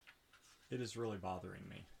It is really bothering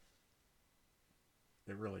me.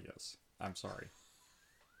 It really is. I'm sorry.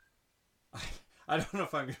 I don't know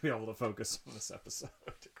if I'm going to be able to focus on this episode,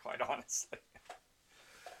 quite honestly.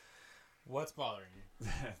 What's bothering you?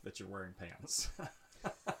 That you're wearing pants.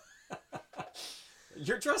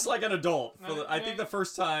 You're dressed like an adult. I think the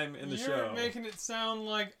first time in the show. You're making it sound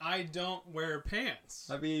like I don't wear pants.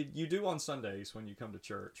 I mean, you do on Sundays when you come to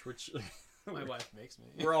church, which my wife makes me.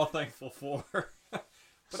 We're all thankful for.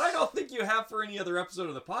 But I don't think you have for any other episode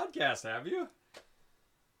of the podcast, have you?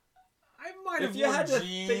 I might have if you worn had to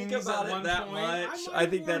jeans think about it that point. much, I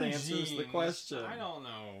think that answers jeans. the question. I don't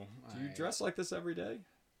know. Do you dress like this every day?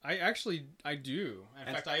 I do.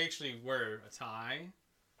 In fact, I actually wear a tie.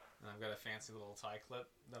 And I've got a fancy little tie clip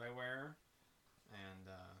that I wear. And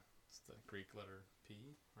it's the Greek letter P,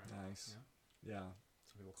 right? Nice. Yeah.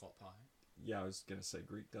 Some people call it pi. Yeah, I was going to say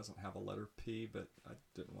Greek doesn't have a letter P, but I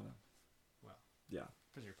didn't want to. Well. Yeah.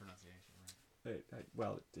 Because of your pronunciation, right?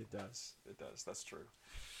 Well, it does. It does. That's true.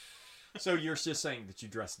 So you're just saying that you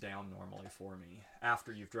dress down normally for me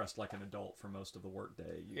after you've dressed like an adult for most of the work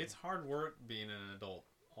day. It's hard work being an adult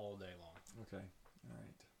all day long. Okay. All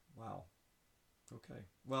right. Wow. Okay.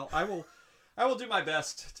 Well, I will do my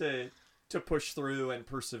best to push through and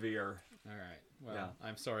persevere. All right. Well, yeah.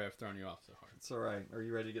 I'm sorry I've thrown you off so hard. It's all right. Are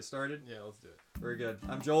you ready to get started? Yeah, let's do it. Very good.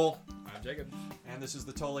 I'm Joel. I'm Jacob. And this is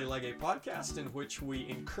the Tole Lege podcast, in which we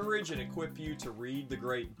encourage and equip you to read the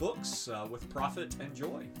great books with profit and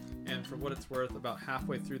joy. And for what it's worth, about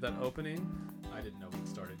halfway through that opening, I didn't know we'd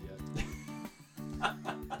started yet.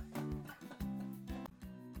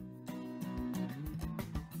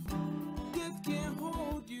 Death can't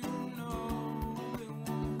hold you, no, it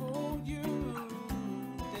won't hold you.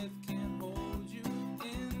 Death can't hold you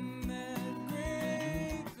in that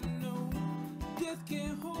grave, no. Death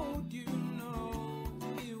can't hold you, no,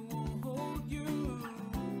 it won't hold you.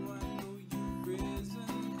 I know you've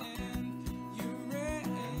risen and you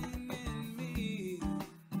reign in me.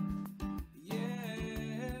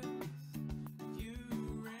 Yes, you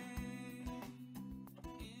reign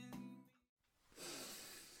in me.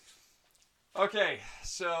 Okay,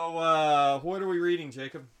 so what are we reading,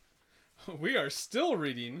 Jacob? We are still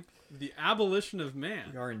reading The Abolition of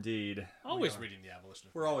Man. We are indeed. Always reading The Abolition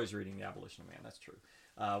of Man. We're always reading The Abolition of Man, that's true.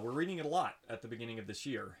 We're reading it a lot at the beginning of this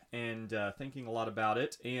year and thinking a lot about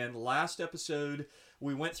it. And last episode,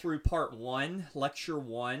 we went through part 1, lecture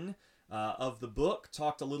 1 of the book,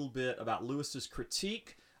 talked a little bit about Lewis's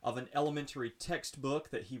critique of an elementary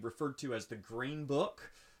textbook that he referred to as the Green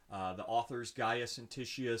Book. The authors, Gaius and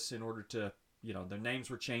Titius, in order to, their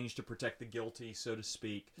names were changed to protect the guilty, so to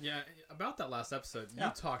speak. Yeah, about that last episode, you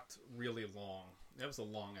talked really long. That was a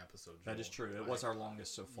long episode, Joel. That is true. It was our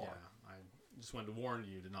longest so far. Yeah, I just wanted to warn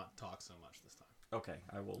you to not talk so much this time. Okay,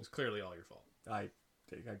 I will. It was clearly all your fault. I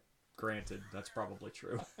granted, that's probably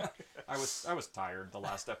true. I was tired the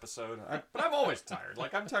last episode, but I'm always tired.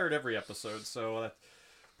 Like, I'm tired every episode, so that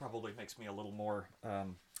probably makes me a little more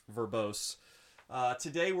verbose.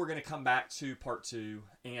 Today we're going to come back to part 2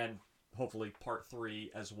 and hopefully part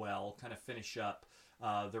 3 as well, kind of finish up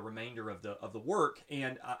the remainder of the work.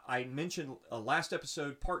 And I mentioned last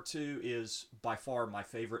episode, part 2 is by far my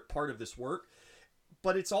favorite part of this work,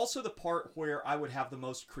 but it's also the part where I would have the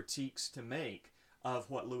most critiques to make of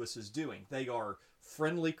what Lewis is doing. They are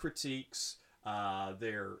friendly critiques.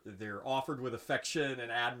 They're offered with affection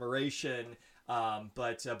and admiration,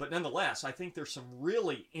 but nonetheless, I think there's some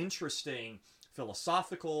really interesting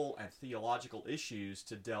philosophical and theological issues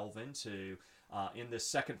to delve into in this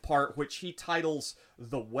second part, which he titles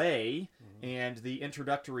The Way. Mm-hmm. And the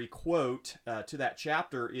introductory quote to that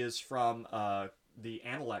chapter is from the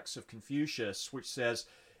Analects of Confucius, which says,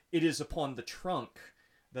 "It is upon the trunk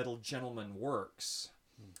that a gentleman works."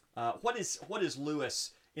 What is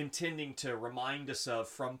Lewis intending to remind us of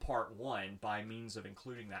from part 1 by means of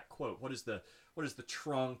including that quote? What is the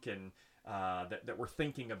trunk and that we're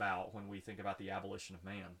thinking about when we think about the abolition of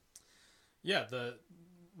man? Yeah, the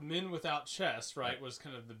men without chest, right, was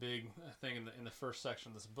kind of the big thing in the first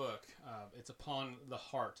section of this book. It's upon the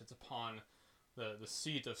heart. It's upon the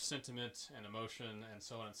seat of sentiment and emotion and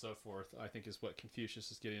so on and so forth, I think is what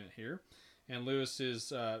Confucius is getting at here. And Lewis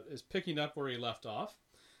is picking up where he left off.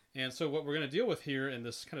 And so what we're going to deal with here in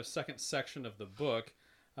this kind of second section of the book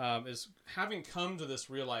is having come to this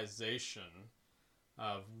realization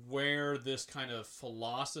of where this kind of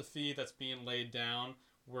philosophy that's being laid down,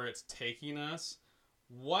 where it's taking us,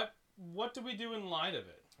 what do we do in light of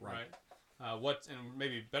it, right? And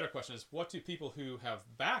maybe a better question is, what do people who have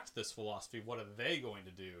backed this philosophy, what are they going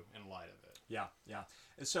to do in light of it? Yeah, yeah.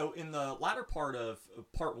 And so in the latter part of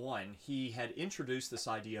part one, he had introduced this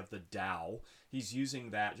idea of the Tao. He's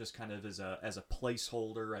using that just kind of as a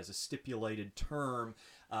placeholder, as a stipulated term,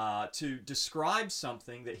 to describe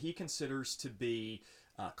something that he considers to be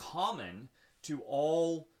common to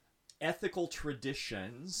all ethical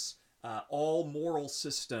traditions, all moral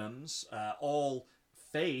systems, all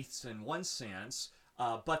faiths in one sense,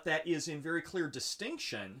 but that is in very clear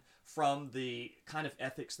distinction from the kind of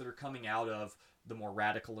ethics that are coming out of the more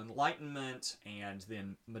radical Enlightenment and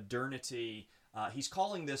then modernity. He's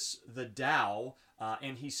calling this the Tao,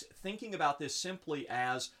 and he's thinking about this simply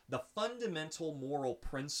as the fundamental moral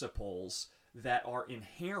principles that are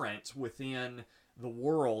inherent within the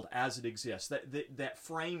world as it exists, that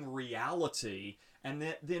frame reality, and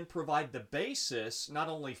that then provide the basis not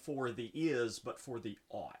only for the is, but for the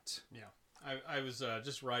ought. Yeah. I was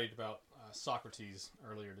just writing about Socrates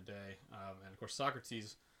earlier today, and of course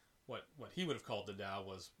Socrates, what he would have called the Tao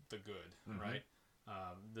was the good, right?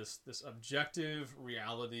 This objective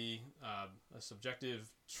reality, a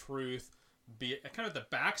subjective truth, be kind of the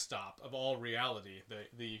backstop of all reality,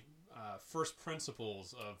 the first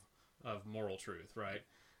principles of moral truth, right?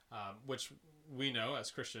 Which we know as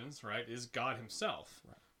Christians, right, is God Himself,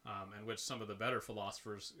 right. And which some of the better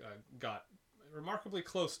philosophers got remarkably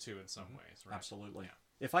close to in some ways, right? Absolutely. Yeah.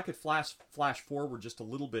 If I could flash forward just a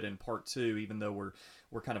little bit in part two, even though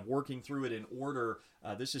we're kind of working through it in order,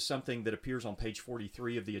 this is something that appears on page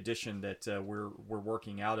 43 of the edition that we're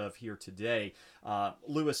working out of here today.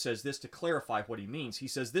 Lewis says this to clarify what he means. He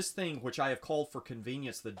says, "This thing which I have called for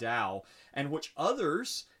convenience the Tao, and which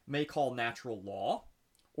others may call natural law,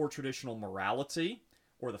 or traditional morality,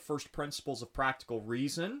 or the first principles of practical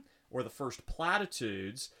reason, or the first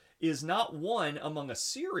platitudes, is not one among a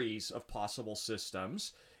series of possible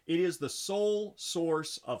systems. It is the sole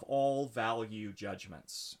source of all value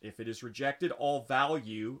judgments. If it is rejected, all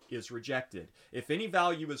value is rejected. If any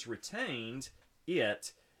value is retained,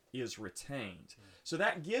 it is retained." So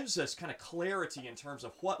that gives us kind of clarity in terms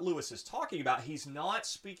of what Lewis is talking about. He's not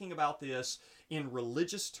speaking about this in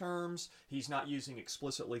religious terms. He's not using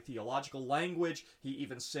explicitly theological language. He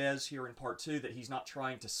even says here in part two that he's not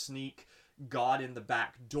trying to sneak God in the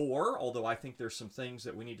back door, although I think there's some things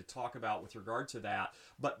that we need to talk about with regard to that.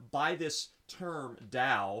 But by this term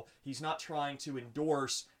Tao, he's not trying to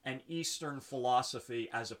endorse an Eastern philosophy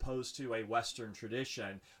as opposed to a Western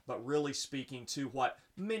tradition, but really speaking to what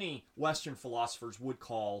many Western philosophers would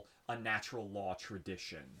call a natural law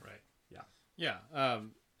tradition. Right. Yeah. Yeah.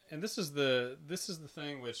 And this is the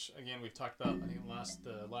thing which, again, we've talked about, I think,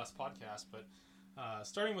 the last podcast, but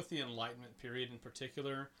starting with the Enlightenment period in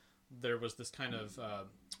particular, there was this kind of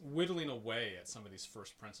whittling away at some of these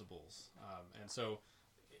first principles. And so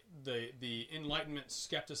the Enlightenment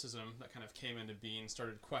skepticism that kind of came into being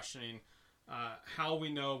started questioning how we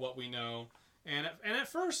know what we know. And at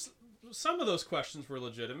first, some of those questions were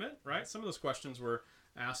legitimate, right? Some of those questions were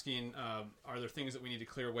asking, are there things that we need to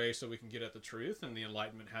clear away so we can get at the truth? And the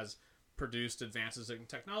Enlightenment has produced advances in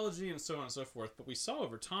technology and so on and so forth. But we saw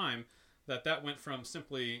over time that went from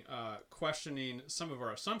simply questioning some of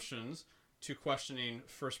our assumptions to questioning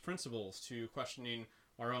first principles, to questioning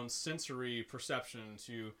our own sensory perception,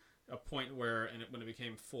 to a point where, when it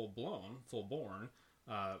became full-born,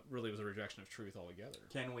 really was a rejection of truth altogether.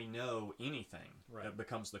 Can we know anything? Right. That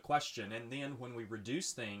becomes the question. And then when we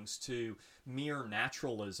reduce things to mere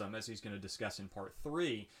naturalism, as he's going to discuss in part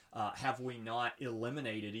 3, have we not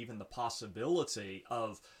eliminated even the possibility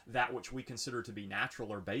of that which we consider to be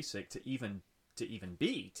natural or basic to even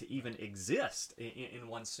exist in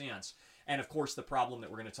one sense? And of course, the problem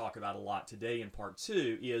that we're going to talk about a lot today in part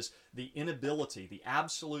 2 is the inability, the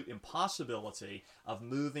absolute impossibility of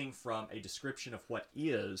moving from a description of what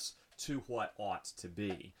is to what ought to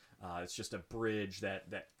be. It's just a bridge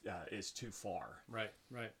that is too far. Right.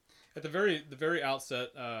 At the very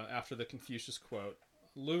outset, after the Confucius quote,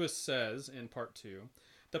 Lewis says in part 2,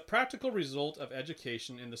 "The practical result of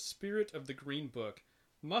education in the spirit of the Green Book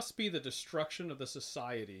must be the destruction of the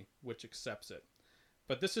society which accepts it.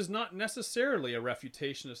 But this is not necessarily a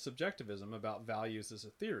refutation of subjectivism about values as a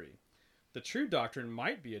theory. The true doctrine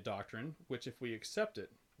might be a doctrine which, if we accept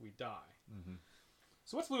it, we die." Mm-hmm.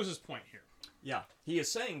 So what's Lewis's point here? Yeah, he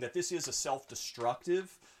is saying that this is a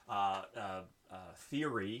self-destructive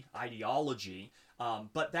theory, ideology,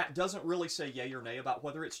 but that doesn't really say yay or nay about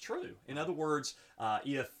whether it's true. In other words,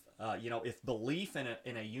 if belief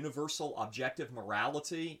in a universal objective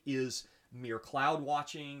morality is mere cloud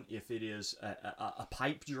watching, if it is a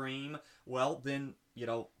pipe dream, well, then,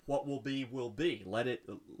 what will be will be.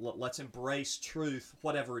 Let's embrace truth,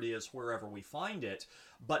 whatever it is, wherever we find it.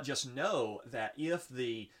 But just know that if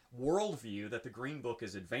the worldview that the Green Book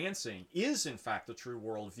is advancing is in fact the true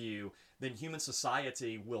worldview, then human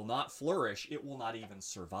society will not flourish. It will not even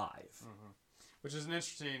survive. Mm-hmm. Which is an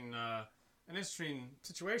interesting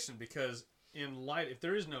situation, because in light, if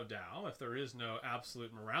there is no Tao, if there is no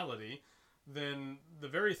absolute morality, then the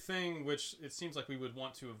very thing which it seems like we would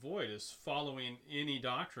want to avoid is following any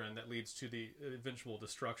doctrine that leads to the eventual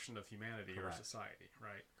destruction of humanity or society,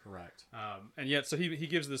 right? Correct. And yet, so he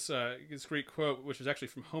gives this great quote, which is actually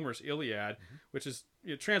from Homer's Iliad, which is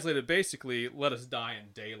translated basically, "Let us die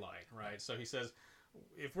in daylight," right? So he says,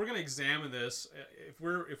 if we're going to examine this, if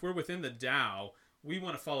we're within the Tao, we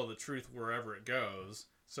want to follow the truth wherever it goes.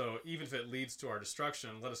 So even if it leads to our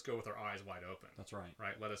destruction, let us go with our eyes wide open. That's right.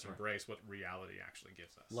 Right. Let us embrace what reality actually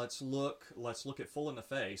gives us. Let's look it full in the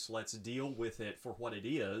face. Let's deal with it for what it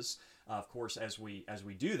is. Of course, as we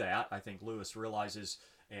do that, I think Lewis realizes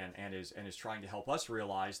and is trying to help us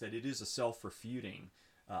realize that it is a self-refuting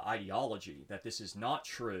ideology, that this is not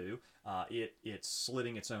true. It's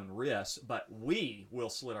slitting its own wrists, but we will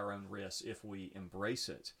slit our own wrists if we embrace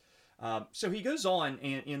it. So he goes on,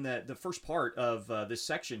 and in the first part of this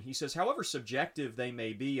section, he says, however subjective they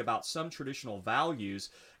may be about some traditional values,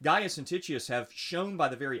 Gaius and Titius have shown by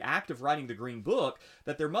the very act of writing the Green Book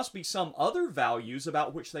that there must be some other values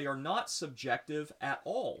about which they are not subjective at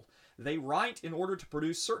all. They write in order to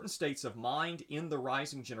produce certain states of mind in the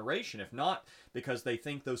rising generation, if not because they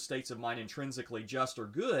think those states of mind intrinsically just or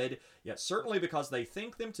good, yet certainly because they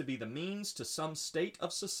think them to be the means to some state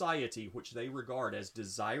of society which they regard as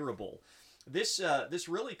desirable. This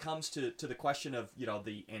really comes to the question of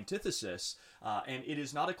the antithesis, and it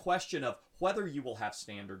is not a question of whether you will have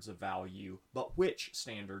standards of value, but which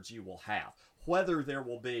standards you will have. Whether there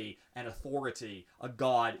will be an authority, a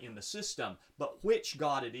God in the system, but which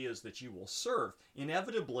God it is that you will serve.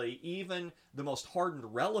 Inevitably, even the most hardened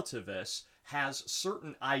relativist has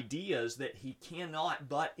certain ideas that he cannot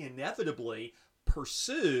but inevitably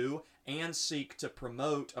pursue and seek to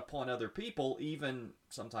promote upon other people, even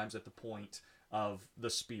sometimes at the point of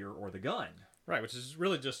the spear or the gun. Right, which is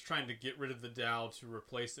really just trying to get rid of the Tao to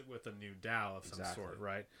replace it with a new Tao of some sort,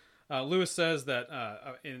 right? Lewis says that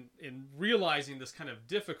in realizing this kind of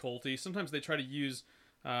difficulty, sometimes they try to use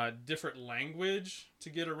different language to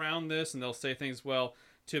get around this, and they'll say things, well,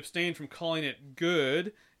 to abstain from calling it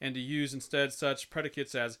good and to use instead such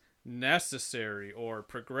predicates as necessary or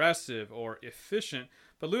progressive or efficient.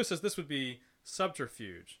 But Lewis says this would be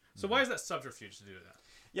subterfuge. So why is that subterfuge to do that?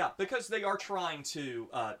 Yeah, because they are trying to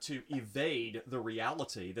evade the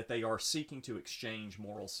reality that they are seeking to exchange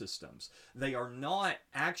moral systems. They are not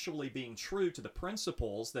actually being true to the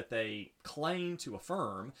principles that they claim to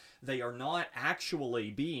affirm. They are not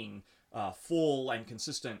actually being full and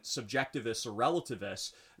consistent subjectivists or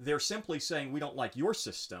relativists. They're simply saying, we don't like your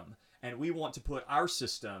system, and we want to put our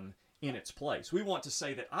system in its place. We want to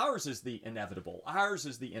say that ours is the inevitable, ours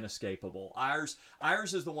is the inescapable, ours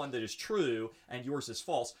is the one that is true, and yours is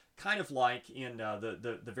false. Kind of like in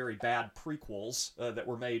the very bad prequels that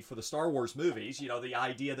were made for the Star Wars movies. The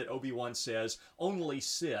idea that Obi-Wan says only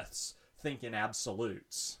Siths think in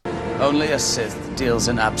absolutes. Only a Sith deals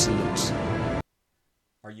in absolutes.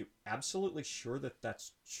 Are you absolutely sure that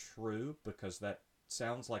that's true? Because that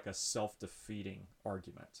sounds like a self-defeating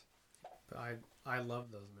argument. But I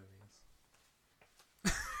love those movies.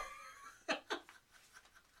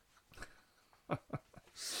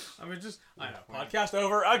 I know, podcast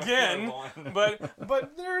over again, but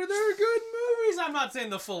they're good movies. I'm not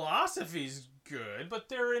saying the philosophy's good, but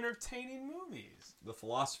they're entertaining movies. The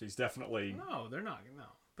philosophy's definitely... No, they're not, no.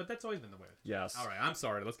 But that's always been the way. Yes. All right, I'm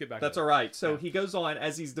sorry. Let's get back That's to all right. So he goes on,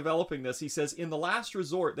 as he's developing this, he says, in the last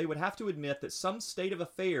resort, they would have to admit that some state of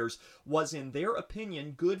affairs was, in their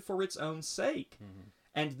opinion, good for its own sake. Mm-hmm.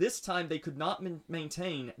 And this time they could not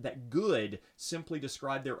maintain that good simply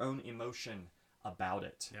described their own emotion about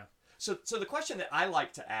it. Yeah. So the question that I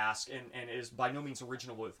like to ask, and is by no means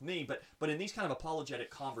original with me, but in these kind of apologetic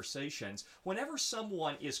conversations, whenever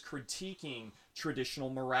someone is critiquing traditional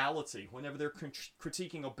morality, whenever they're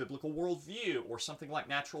critiquing a biblical worldview or something like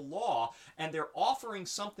natural law, and they're offering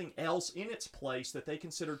something else in its place that they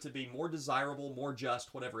consider to be more desirable, more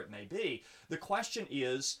just, whatever it may be, the question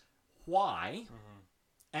is, why? Mm-hmm.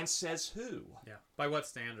 And says who? Yeah. By what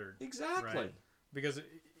standard? Exactly. Right? Because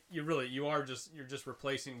you're just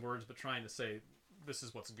replacing words, but trying to say this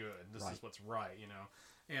is what's good, this is what's right,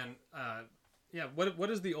 and what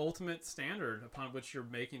is the ultimate standard upon which you're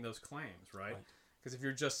making those claims, right? Because if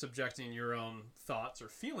you're just subjecting your own thoughts or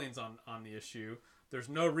feelings on the issue, there's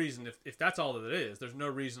no reason, if that's all that it is, there's no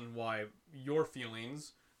reason why your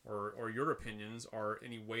feelings or your opinions are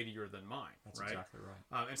any weightier than mine. That's right? exactly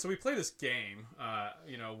right. And so we play this game,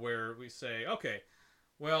 where we say, okay,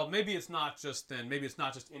 well, maybe it's not just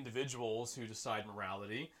individuals who decide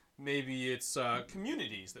morality. Maybe it's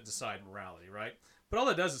communities that decide morality, right? But all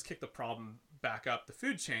that does is kick the problem back up the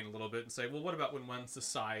food chain a little bit and say, well, what about when one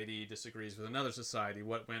society disagrees with another society?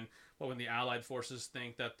 What when the Allied forces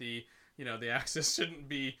think that the Axis shouldn't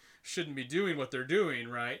be doing what they're doing,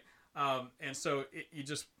 right? And so you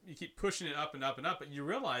keep pushing it up and up and up, but you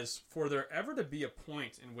realize for there ever to be a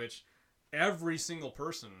point in which every single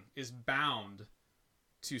person is bound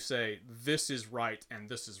to say this is right and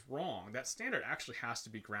this is wrong, that standard actually has to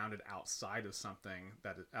be grounded outside of something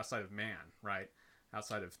outside of man, right?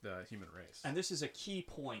 Outside of the human race. And this is a key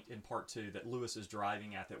point in part 2 that Lewis is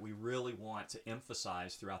driving at that we really want to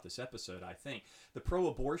emphasize throughout this episode, I think. The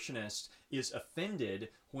pro-abortionist is offended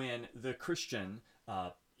when the Christian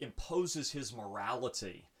imposes his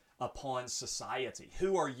morality upon society.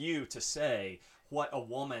 Who are you to say what a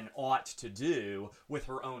woman ought to do with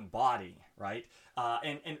her own body, right?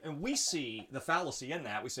 And we see the fallacy in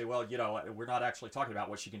that. We say, well, we're not actually talking about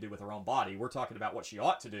what she can do with her own body. We're talking about what she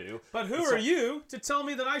ought to do. But who are you to tell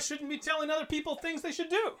me that I shouldn't be telling other people things they should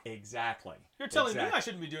do? Exactly. You're telling me I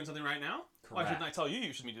shouldn't be doing something right now? Correct. Why shouldn't I tell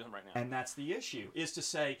you should be doing something right now? And that's the issue, is to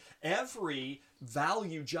say every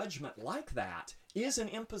value judgment like that is an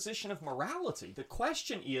imposition of morality. The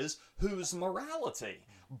question is, whose morality?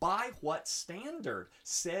 By what standard?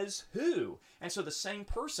 Says who? And so the same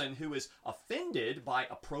person who is offended by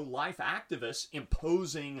a pro-life activist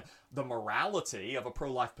imposing the morality of a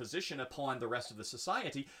pro-life position upon the rest of the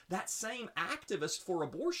society, that same activist for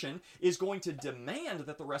abortion is going to demand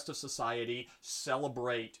that the rest of society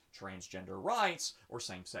celebrate transgender rights or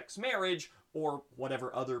same-sex marriage or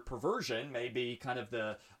whatever other perversion may be kind of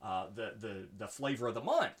the flavor of the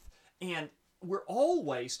month. And we're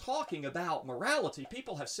always talking about morality.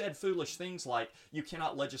 People have said foolish things like, you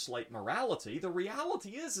cannot legislate morality. The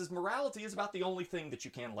reality is morality is about the only thing that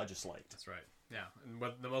you can legislate. That's right. Yeah.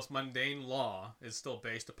 And the most mundane law is still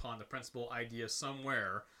based upon the principal idea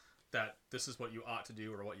somewhere that this is what you ought to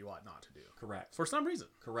do or what you ought not to do. Correct. For some reason.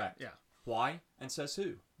 Correct. Yeah. Why and says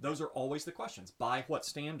who? Those are always the questions. By what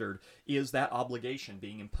standard is that obligation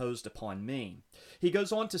being imposed upon me? He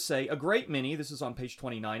goes on to say, a great many, this is on page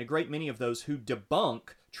 29, a great many of those who debunk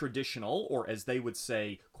traditional, or as they would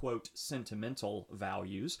say, quote, sentimental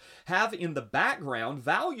values, have in the background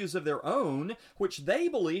values of their own which they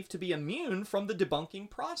believe to be immune from the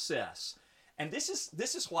debunking process. And this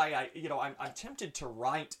is why I'm tempted to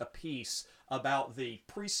write a piece about the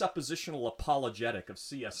presuppositional apologetic of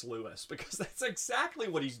C.S. Lewis, because that's exactly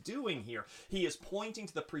what he's doing here. He is pointing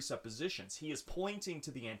to the presuppositions. He is pointing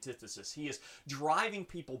to the antithesis. He is driving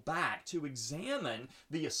people back to examine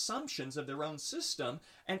the assumptions of their own system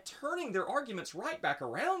and turning their arguments right back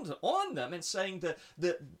around on them and saying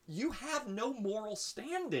that you have no moral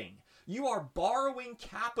standing. You are borrowing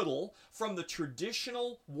capital from the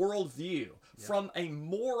traditional worldview, from a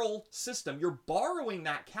moral system. You're borrowing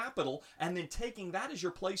that capital and then taking that as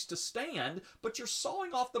your place to stand, but you're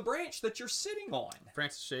sawing off the branch that you're sitting on.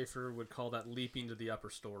 Francis Schaeffer would call that leaping to the upper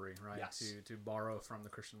story, right? Yes. To borrow from the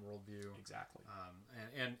Christian worldview. Exactly.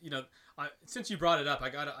 Since you brought it up, I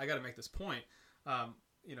gotta make this point.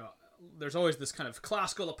 There's always this kind of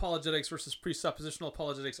classical apologetics versus presuppositional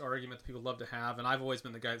apologetics argument that people love to have, and I've always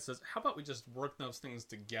been the guy that says, how about we just work those things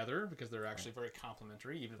together, because they're actually very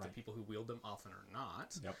complementary, even if the people who wield them often are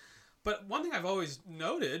not. Yep. But one thing I've always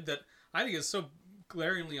noted that I think is so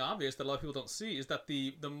glaringly obvious that a lot of people don't see is that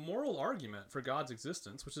the moral argument for God's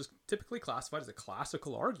existence, which is typically classified as a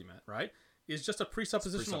classical argument, right, is just a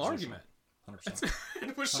presuppositional argument.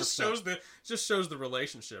 100%. Which just shows the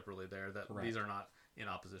relationship really there, that Correct. These are not in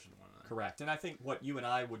opposition to one another. Correct. And I think what you and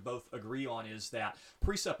I would both agree on is that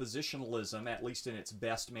presuppositionalism, at least in its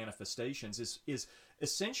best manifestations, is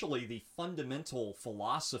essentially the fundamental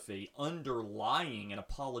philosophy underlying an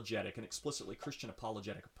apologetic, an explicitly Christian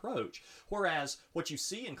apologetic approach. Whereas what you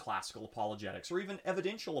see in classical apologetics, or even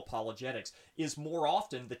evidential apologetics, is more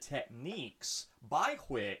often the techniques by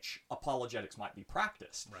which apologetics might be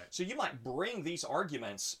practiced. Right. So you might bring these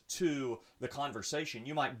arguments to the conversation,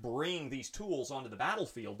 you might bring these tools onto the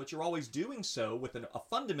battlefield, but you're always doing so with a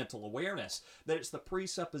fundamental awareness that it's the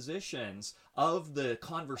presuppositions of the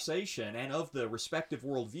conversation and of the respective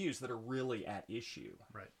worldviews that are really at issue.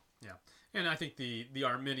 Right. Yeah. And I think the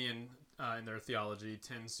Arminian in their theology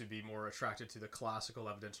tends to be more attracted to the classical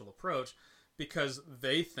evidential approach because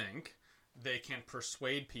they think they can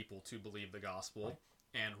persuade people to believe the gospel. Right.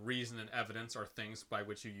 And reason and evidence are things by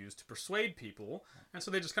which you use to persuade people. And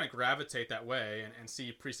so they just kind of gravitate that way and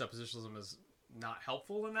see presuppositionalism as not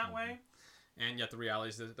helpful in that way. And yet the reality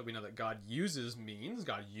is that we know that God uses means,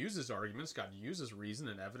 God uses arguments, God uses reason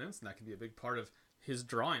and evidence, and that can be a big part of his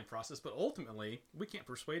drawing process. But ultimately, we can't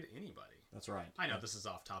persuade anybody. That's right. I know this is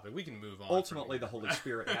off topic. We can move on. Ultimately, the Holy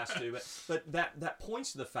Spirit has to. But that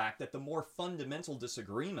points to the fact that the more fundamental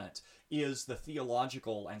disagreement is the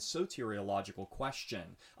theological and soteriological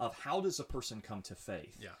question of how does a person come to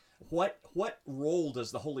faith? Yeah. What role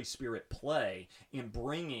does the Holy Spirit play in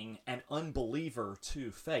bringing an unbeliever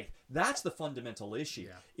to faith? That's the fundamental issue.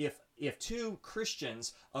 Yeah. If two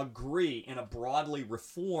Christians agree in a broadly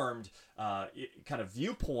reformed kind of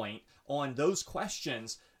viewpoint on those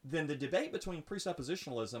questions, then the debate between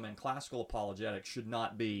presuppositionalism and classical apologetics should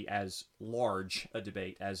not be as large a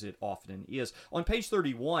debate as it often is. On page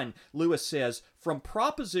 31, Lewis says, "From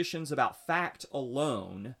propositions about fact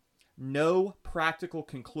alone, no practical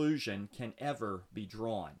conclusion can ever be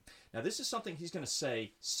drawn." Now, this is something he's going to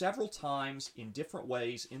say several times in different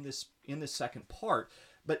ways in this second part.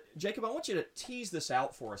 But Jacob, I want you to tease this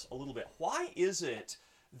out for us a little bit. Why is it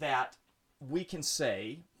that we can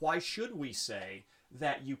say, why should we say,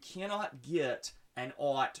 that you cannot get an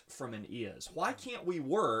ought from an is? Why can't we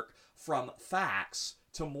work from facts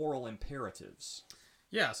to moral imperatives?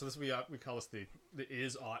 Yeah, so this we call this the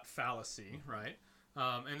is ought fallacy, right?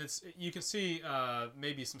 And you can see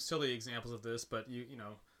maybe some silly examples of this, but you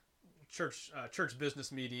know, church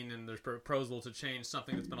business meeting, and there's proposal to change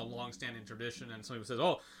something that's been a long-standing tradition, and somebody says,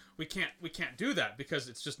 "Oh, we can't do that because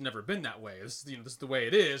it's just never been that way. This is the way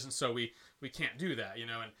it is, and so we can't do that." You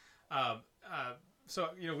know, and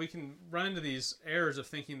so we can run into these errors of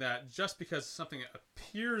thinking that just because something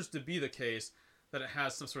appears to be the case, that it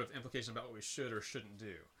has some sort of implication about what we should or shouldn't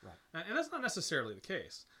do. Right. And that's not necessarily the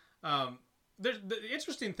case. The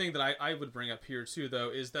interesting thing that I would bring up here too, though,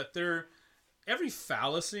 is that every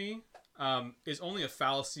fallacy is only a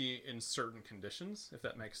fallacy in certain conditions, if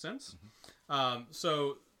that makes sense. Mm-hmm.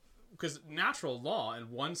 So, because natural law, in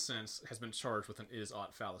one sense, has been charged with an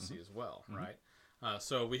is-ought fallacy as well, mm-hmm. right?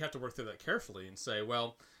 So we have to work through that carefully and say,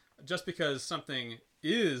 well, just because something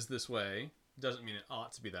is this way doesn't mean it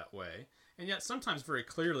ought to be that way. And yet sometimes very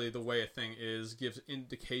clearly the way a thing is gives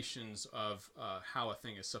indications of how a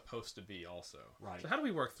thing is supposed to be also. Right. So how do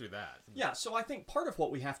we work through that? Yeah, so I think part of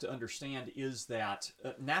what we have to understand is that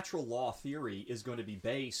natural law theory is going to be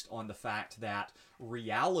based on the fact that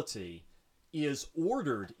reality is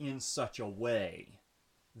ordered in such a way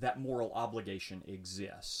that moral obligation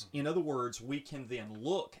exists. In other words, we can then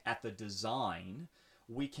look at the design,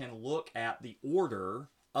 we can look at the order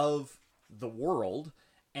of the world,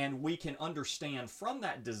 and we can understand from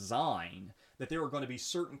that design that there are going to be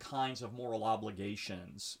certain kinds of moral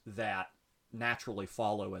obligations that naturally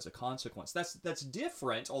follow as a consequence. That's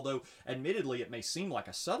different, although admittedly it may seem like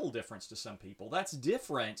a subtle difference to some people. That's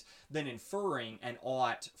different than inferring an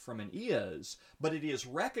ought from an is, but it is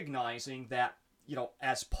recognizing that,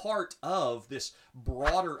 as part of this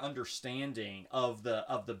broader understanding of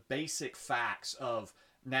the basic facts of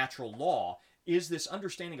natural law is this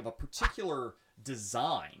understanding of a particular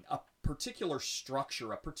design, a particular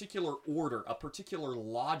structure, a particular order, a particular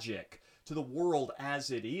logic to the world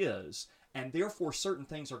as it is, and therefore certain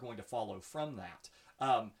things are going to follow from that.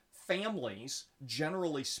 Families,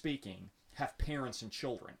 generally speaking, have parents and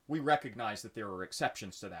children. We recognize that there are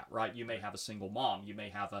exceptions to that, right? You may have a single mom, you may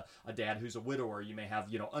have a dad who's a widower, you may have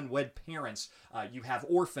unwed parents, you have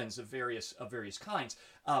orphans of various kinds.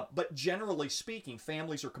 But generally speaking,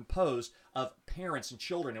 families are composed of parents and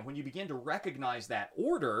children, and when you begin to recognize that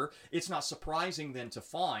order, it's not surprising then to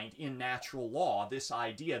find in natural law this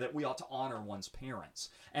idea that we ought to honor one's parents,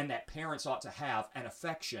 and that parents ought to have an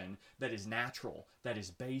affection that is natural, that is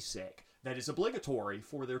basic, that is obligatory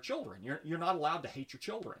for their children. You're not allowed to hate your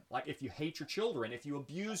children. Like, if you hate your children, if you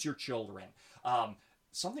abuse your children,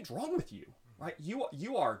 something's wrong with you, right?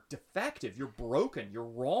 You are defective. You're broken. You're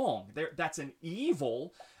wrong. That's an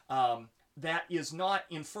evil that is not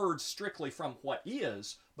inferred strictly from what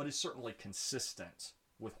is, but is certainly consistent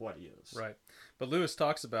with what is. Right. But Lewis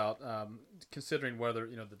talks about considering whether,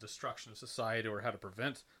 the destruction of society or how to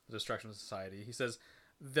prevent the destruction of society. He says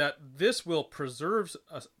that this will preserve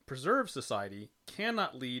society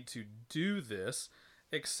cannot lead to do this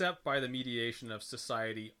except by the mediation of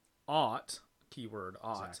society ought, keyword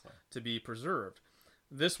ought, exactly, to be preserved.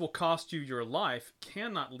 This will cost you your life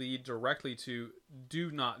cannot lead directly to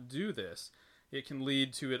do not do this. It can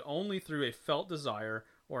lead to it only through a felt desire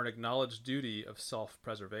or an acknowledged duty of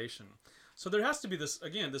self-preservation. So there has to be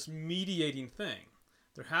this mediating thing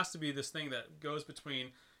There has to be this thing that goes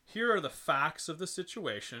between, here are the facts of the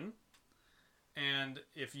situation, and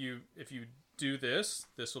if you do this,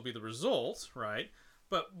 this will be the result, right?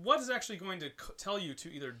 But what is actually going to tell you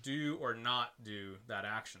to either do or not do that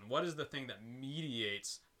action? What is the thing that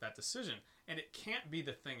mediates that decision? And it can't be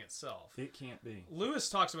the thing itself. It can't be. Lewis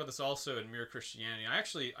talks about this also in Mere Christianity.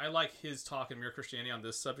 I like his talk in Mere Christianity on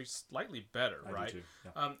this subject slightly better, right? I do too.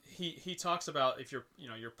 Yeah. He talks about if you're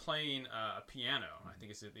playing a piano, I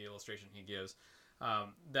think is the illustration he gives,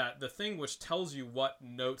 that the thing which tells you what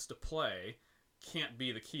notes to play can't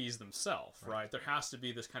be the keys themselves, right? There has to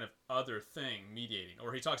be this kind of other thing mediating.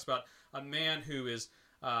 Or he talks about a man who is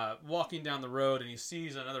walking down the road and he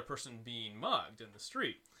sees another person being mugged in the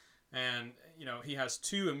street. And, he has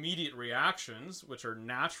two immediate reactions, which are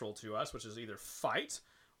natural to us, which is either fight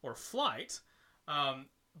or flight.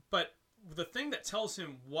 But the thing that tells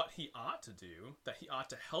him what he ought to do, that he ought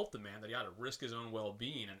to help the man, that he ought to risk his own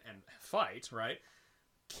well-being and fight, right,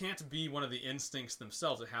 can't be one of the instincts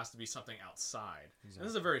themselves. It has to be something outside. Exactly. And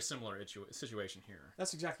this is a very similar situation here.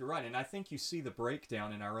 That's exactly right. And I think you see the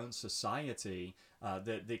breakdown in our own society.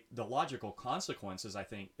 The logical consequences, I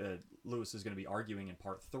think, Lewis is going to be arguing in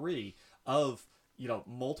part 3 of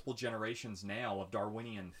multiple generations now of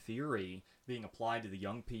Darwinian theory being applied to the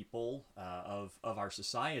young people of our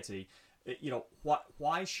society.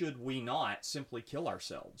 Why should we not simply kill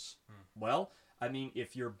ourselves? Well, I mean,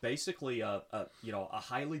 if you're basically a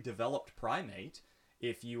highly developed primate,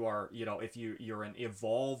 if you are, if you're an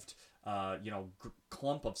evolved,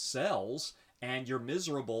 clump of cells, and you're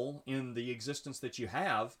miserable in the existence that you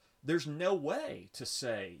have, there's no way to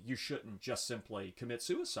say you shouldn't just simply commit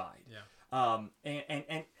suicide. Yeah.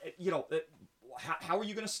 How are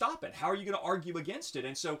you going to stop it? How are you going to argue against it?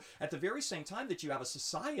 And so at the very same time that you have a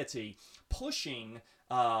society pushing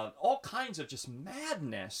all kinds of just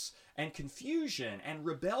madness and confusion and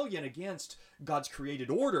rebellion against God's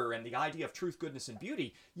created order and the idea of truth, goodness, and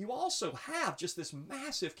beauty, you also have just this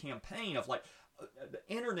massive campaign of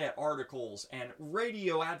internet articles and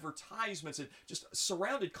radio advertisements, and just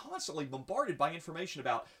surrounded, constantly bombarded by information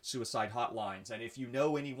about suicide hotlines. And if you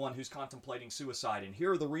know anyone who's contemplating suicide, and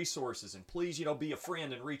here are the resources, and please, be a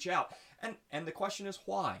friend and reach out. And the question is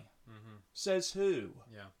why? Mm-hmm. Says who?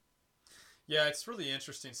 Yeah, it's really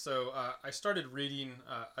interesting. So I started reading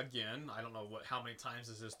again. I don't know how many times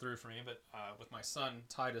this is through for me, but with my son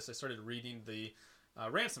Titus, I started reading the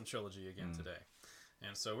Ransom trilogy again today.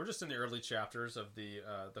 And so we're just in the early chapters of the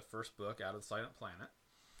first book, Out of the Silent Planet.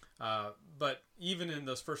 But even in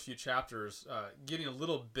those first few chapters, getting a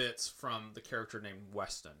little bits from the character named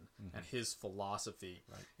Weston and his philosophy.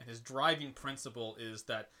 Right. And his driving principle is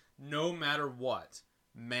that no matter what,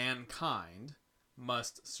 mankind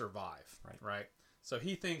must survive. Right? So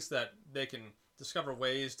he thinks that they can discover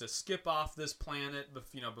ways to skip off this planet,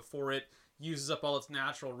 before it uses up all its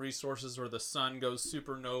natural resources, or the sun goes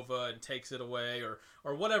supernova and takes it away,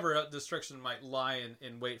 or whatever destruction might lie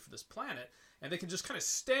in wait for this planet, and they can just kind of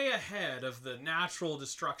stay ahead of the natural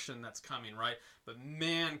destruction that's coming, right? But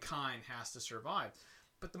mankind has to survive.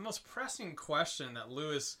 But the most pressing question that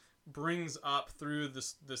Lewis brings up through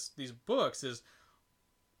these books is,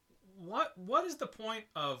 what is the point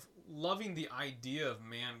of loving the idea of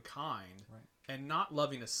mankind and not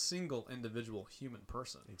loving a single individual human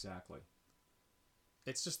person? Exactly.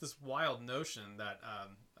 It's just this wild notion that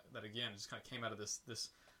again just kind of came out of this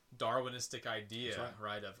Darwinistic idea,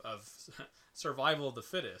 right? Of survival of the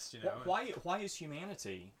fittest. Why is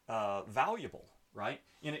humanity valuable, right?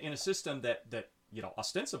 In a system that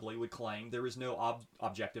ostensibly would claim there is no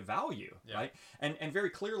objective value, right? And very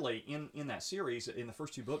clearly in that series, in the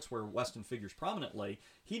first 2 books where Weston figures prominently,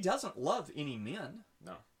 he doesn't love any men.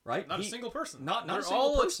 No. Right? Not a single person. Not They're a single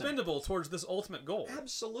all person. expendable towards this ultimate goal.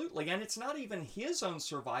 Absolutely. And it's not even his own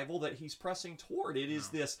survival that he's pressing toward. It is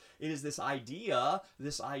this idea,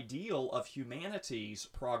 this ideal of humanity's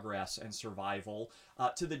progress and survival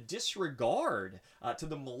to the disregard, to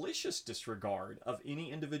the malicious disregard of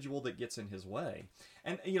any individual that gets in his way.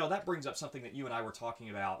 And, that brings up something that you and I were talking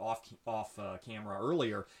about off camera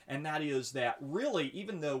earlier, and that is that really,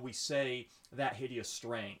 even though we say that hideous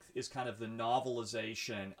strength is kind of the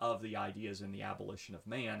novelization of the ideas in the Abolition of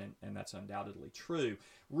Man, and that's undoubtedly true,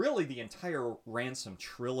 really the entire Ransom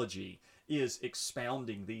trilogy is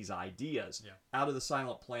expounding these ideas. Yeah. Out of the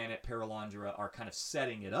Silent Planet, Paralandra are kind of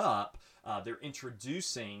setting it up. They're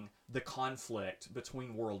introducing the conflict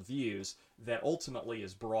between worldviews that ultimately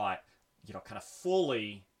is brought kind of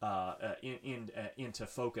fully into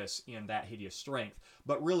focus in that hideous strength.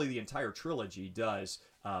 But really the entire trilogy does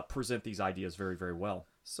present these ideas very, very well.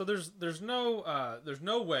 So there's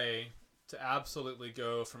no way to absolutely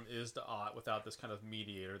go from is to ought without this kind of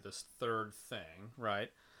mediator, this third thing,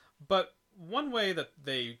 right? But one way that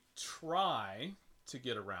they try to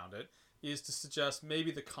get around it is to suggest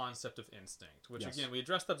maybe the concept of instinct, which Yes. again, we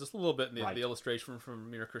addressed that just a little bit in Right. the illustration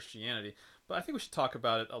from Mere Christianity, but I think we should talk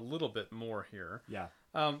about it a little bit more here. Yeah.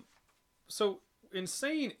 So in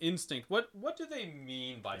saying instinct, what do they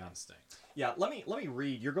mean by instinct? Yeah, let me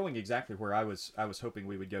read. You're going exactly where I was hoping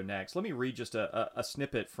we would go next. Let me read just a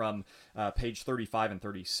snippet from page 35 and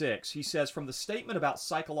 36. He says, from the statement about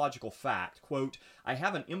psychological fact, quote, I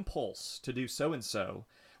have an impulse to do so and so.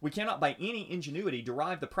 We cannot by any ingenuity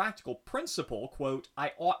derive the practical principle, quote,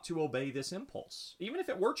 I ought to obey this impulse. Even if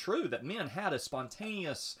it were true that men had a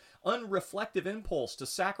spontaneous, unreflective impulse to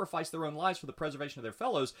sacrifice their own lives for the preservation of their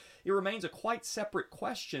fellows, it remains a quite separate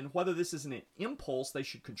question whether this is an impulse they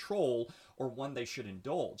should control or one they should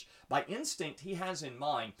indulge. By instinct, he has in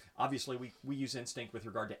mind, obviously we use instinct with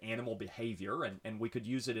regard to animal behavior, and we could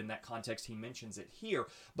use it in that context. He mentions it here.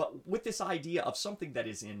 But with this idea of something that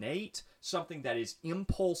is innate, something that is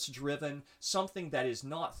impulse-driven, something that is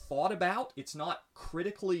not thought about, it's not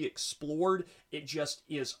critically explored, it just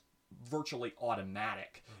is virtually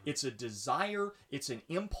automatic. It's a desire, it's an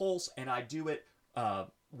impulse, and I do it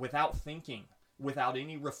without thinking, without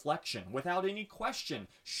any reflection, without any question,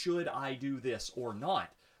 should I do this or not?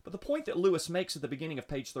 But the point that Lewis makes at the beginning of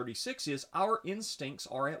page 36 is our instincts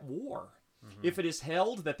are at war. If it is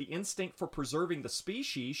held that the instinct for preserving the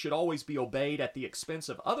species should always be obeyed at the expense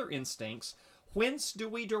of other instincts, whence do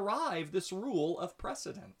we derive this rule of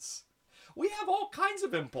precedence? We have all kinds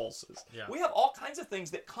of impulses. Yeah. We have all kinds of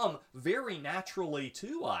things that come very naturally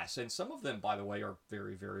to us. And some of them, by the way, are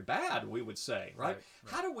very, very bad, we would say, right?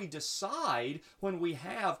 How do we decide when we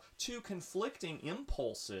have two conflicting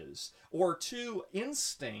impulses or two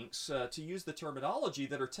instincts, to use the terminology,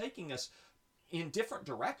 that are taking us in different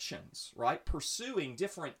directions, right? Pursuing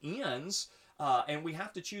different ends, and we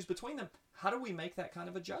have to choose between them. How do we make that kind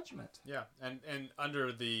of a judgment? Yeah, and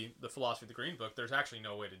under the philosophy of the Green Book, there's actually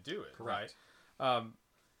no way to do it. Correct. Right?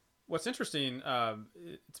 What's interesting to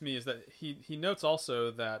me is that he notes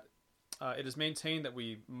also that it is maintained that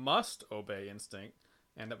we must obey instinct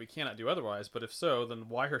and that we cannot do otherwise. But if so, then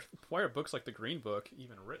why are books like the Green Book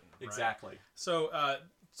even written? Right? Exactly. So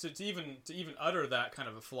to even utter that kind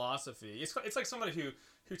of a philosophy, it's like somebody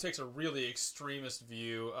who takes a really extremist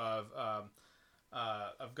view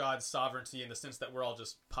of God's sovereignty in the sense that we're all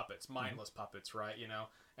just puppets, mindless puppets, right? You know,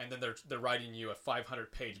 and then they're writing you a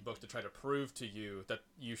 500-page book to try to prove to you that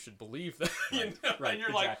you should believe that. You know? Right. And you're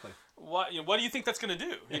Exactly. like, what do you think that's going to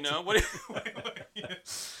do? You know,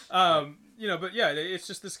 you know, but yeah, it's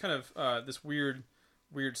just this kind of this weird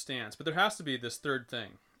stance. But there has to be this third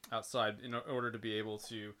thing outside in order to be able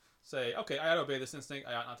to say, okay, I ought to obey this instinct.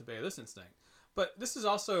 I ought not to obey this instinct. But this is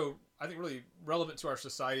also, I think, really relevant to our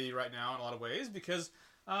society right now in a lot of ways because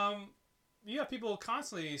you have people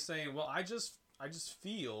constantly saying, "Well, I just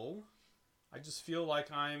feel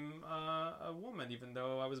like I'm a woman, even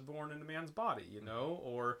though I was born in a man's body," you know.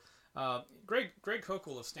 Or Greg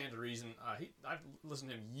Kokel of Stand to Reason, I've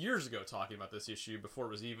listened to him years ago talking about this issue before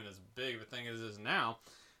it was even as big of a thing as it is now.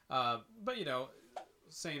 But you know,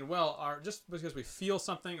 saying, well, just because we feel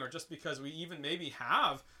something, or just because we even maybe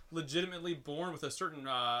have legitimately born with a certain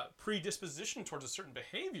predisposition towards a certain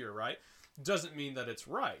behavior, right, doesn't mean that it's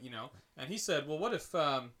right, you know. And he said, well, what if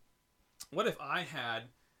I had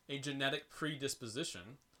a genetic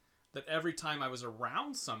predisposition that every time I was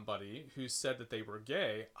around somebody who said that they were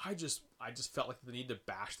gay, I just felt like the need to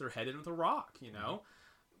bash their head in with a rock, you know?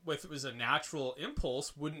 If it was a natural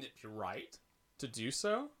impulse, wouldn't it be right to do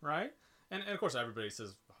so, right? And of course everybody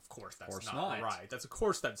says, of course that's not right.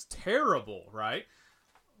 That's terrible, right?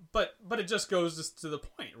 But it just goes to the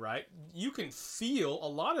point, right? You can feel a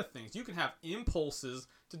lot of things. You can have impulses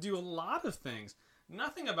to do a lot of things.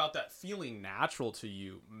 Nothing about that feeling natural to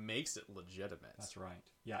you makes it legitimate. That's right.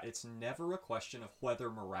 Yeah, it's never a question of whether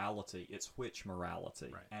morality, it's which morality,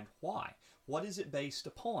 right, and why. What is it based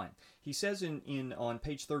upon? He says on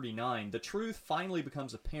page 39, the truth finally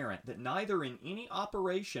becomes apparent that neither in any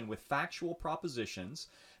operation with factual propositions,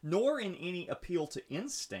 nor in any appeal to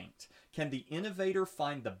instinct, can the innovator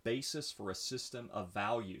find the basis for a system of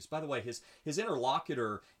values. By the way, his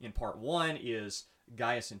interlocutor in part 1 is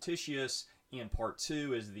Gaius Anticius, in part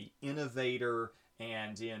 2 is the innovator,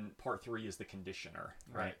 and in part 3 is the conditioner,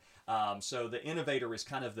 right? So the innovator is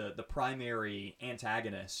kind of the primary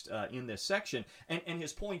antagonist in this section. And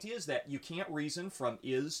his point is that you can't reason from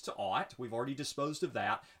is to ought. We've already disposed of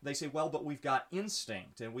that. They say, well, but we've got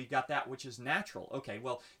instinct, and we've got that which is natural. Okay,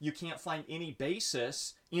 well, you can't find any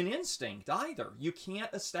basis in instinct either. You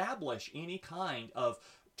can't establish any kind of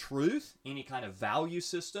truth, any kind of value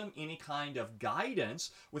system, any kind of guidance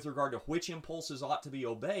with regard to which impulses ought to be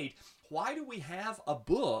obeyed, why do we have a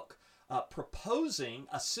book proposing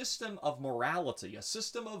a system of morality, a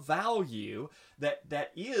system of value that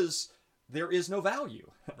there is no value?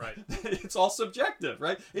 Right. It's all subjective,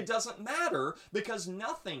 right? It doesn't matter because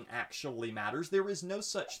nothing actually matters. There is no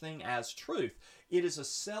such thing as truth. It is a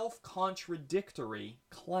self-contradictory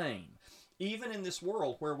claim. Even in this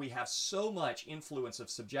world where we have so much influence of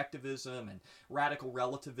subjectivism and radical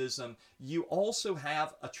relativism, you also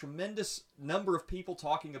have a tremendous number of people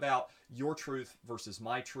talking about your truth versus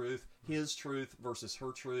my truth, his truth versus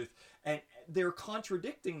her truth, and they're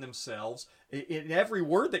contradicting themselves in every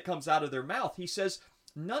word that comes out of their mouth. He says,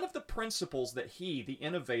 none of the principles that he, the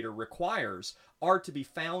innovator, requires are to be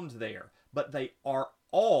found there, but they are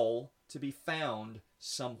all to be found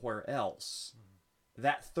somewhere else.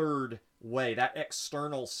 That third way, that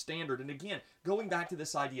external standard. And again, going back to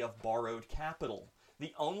this idea of borrowed capital,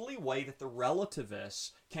 the only way that the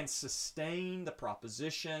relativist can sustain the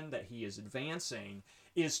proposition that he is advancing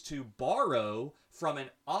is to borrow from an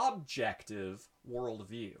objective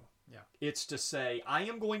worldview. Yeah. It's to say, I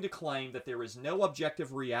am going to claim that there is no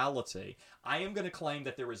objective reality. I am going to claim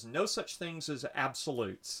that there is no such things as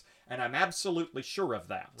absolutes. And I'm absolutely sure of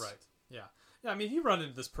that. Right. Yeah. Yeah, I mean, you run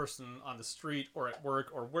into this person on the street or at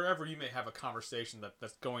work or wherever you may have a conversation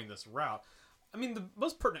that's going this route. I mean, the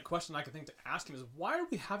most pertinent question I can think to ask him is, why are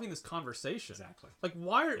we having this conversation? Exactly. Like,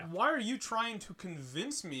 why are you trying to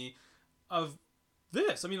convince me of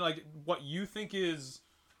this? I mean, like, what you think is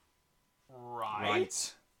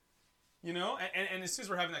right. You know? And as soon as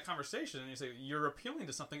we're having that conversation, you say, you're appealing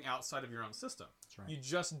to something outside of your own system. That's right. You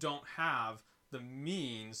just don't have the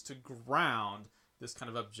means to ground this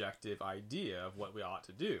kind of objective idea of what we ought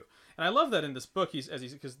to do. And I love that in this book,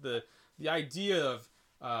 because the idea of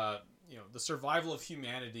the survival of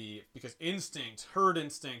humanity, because instinct, herd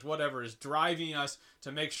instinct, whatever, is driving us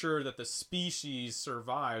to make sure that the species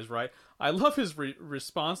survives, right? I love his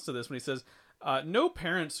response to this when he says, no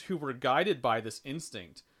parents who were guided by this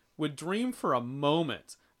instinct would dream for a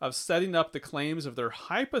moment of setting up the claims of their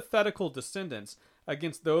hypothetical descendants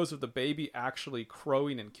against those of the baby actually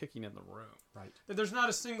crowing and kicking in the room. Right. There's not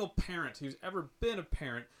a single parent who's ever been a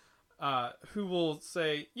parent who will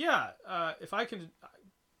say, if I can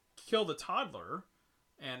kill the toddler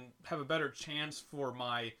and have a better chance for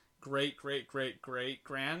my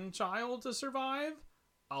great-great-great-great-grandchild to survive,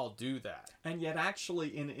 I'll do that. And yet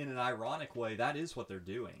actually, in an ironic way, that is what they're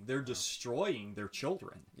doing. They're destroying their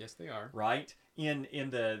children. Yes, they are. Right? In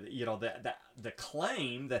the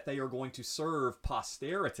claim that they are going to serve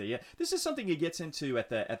posterity. This is something he gets into at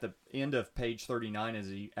the end of page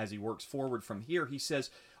 39 as he works forward from here. He says,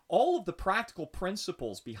 all of the practical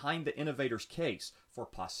principles behind the innovator's case for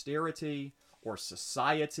posterity or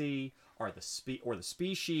society or the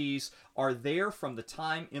species are there from the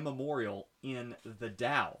time immemorial in the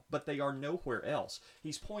Tao, but they are nowhere else.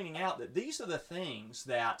 He's pointing out that these are the things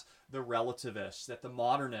that the relativists, that the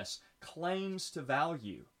modernists claims to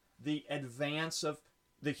value: the advance of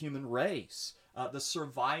the human race, the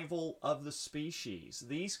survival of the species.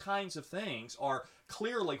 These kinds of things are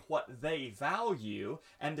clearly what they value,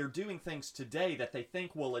 and they're doing things today that they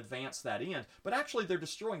think will advance that end, but actually they're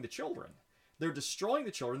destroying the children. They're destroying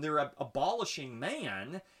the children. They're abolishing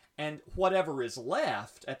man, and whatever is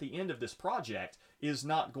left at the end of this project is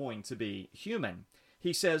not going to be human.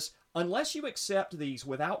 He says, unless you accept these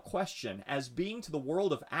without question as being to the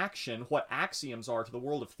world of action what axioms are to the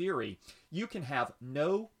world of theory, you can have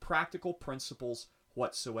no practical principles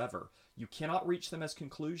whatsoever. You cannot reach them as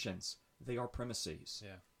conclusions. They are premises.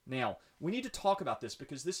 Yeah. Now, we need to talk about this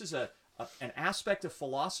because this is an aspect of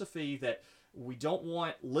philosophy that we don't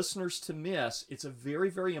want listeners to miss. It's a very,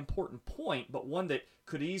 very important point, but one that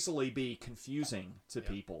could easily be confusing to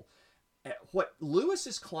people. What Lewis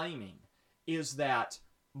is claiming is that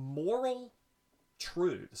moral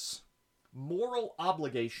truths, moral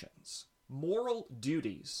obligations, moral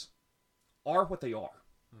duties are what they are.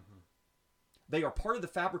 Mm-hmm. They are part of the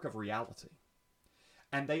fabric of reality.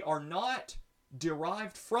 And they are not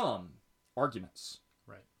derived from arguments.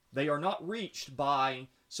 Right. They are not reached by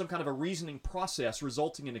some kind of a reasoning process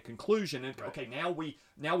resulting in a conclusion. And, okay, now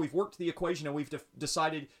we've worked the equation and we've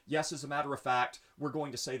decided, yes, as a matter of fact, we're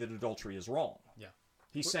going to say that adultery is wrong. Yeah.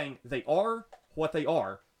 He's saying they are what they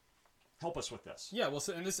are. Help us with this. Yeah, well,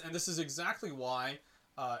 and this is exactly why,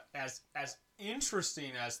 as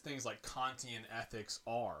interesting as things like Kantian ethics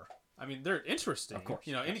are, I mean, they're interesting. Of course.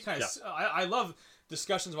 You know, any kind of... I love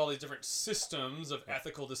discussions of all these different systems of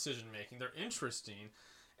ethical decision-making. They're interesting.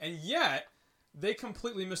 And yet, they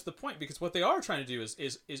completely miss the point, because what they are trying to do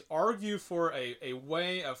is argue for a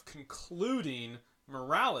way of concluding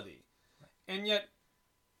morality. And yet,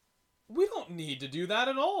 we don't need to do that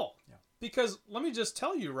at all. Yeah. Because let me just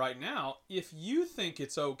tell you right now, if you think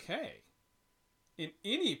it's okay in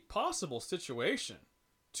any possible situation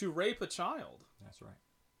to rape a child, That's right.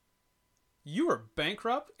 you are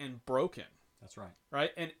bankrupt and broken. That's right.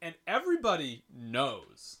 Right? And everybody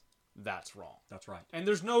knows that's wrong. That's right. And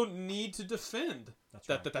there's no need to defend That's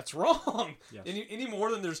right. that's wrong. Yes. Any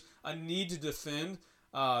more than there's a need to defend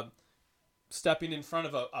stepping in front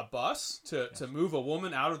of a bus to move a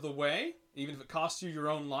woman out of the way, even if it costs you your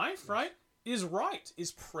own life, right? Is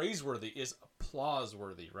praiseworthy, is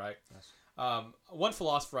applause-worthy, right? Yes. One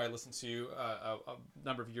philosopher I listened to a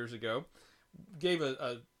number of years ago gave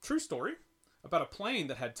a true story about a plane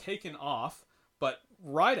that had taken off, but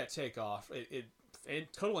right at takeoff, it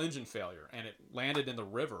total engine failure, and it landed in the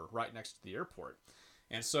river right next to the airport.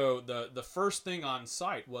 And so the first thing on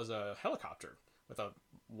site was a helicopter with a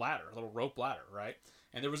ladder, a little rope ladder, right?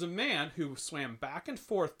 And there was a man who swam back and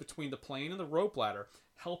forth between the plane and the rope ladder,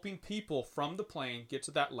 helping people from the plane get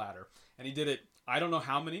to that ladder. And he did it, I don't know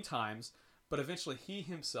how many times, but eventually he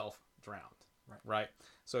himself drowned, right?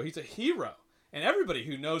 So he's a hero. And everybody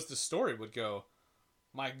who knows the story would go,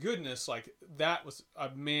 my goodness, like, that was a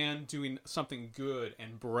man doing something good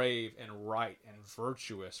and brave and right and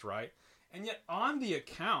virtuous, right? And yet on the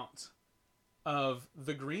account of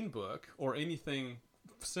the Green Book or anything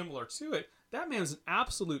similar to it, that man's an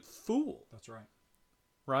absolute fool. That's right.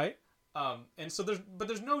 Right? And so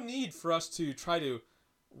there's no need for us to try to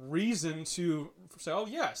reason to say, oh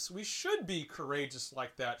yes, we should be courageous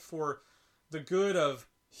like that for the good of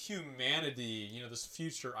humanity, this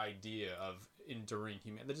future idea of enduring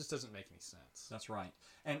humanity. That just doesn't make any sense. That's right.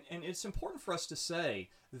 And it's important for us to say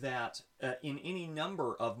that in any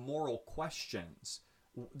number of moral questions,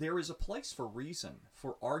 there is a place for reason,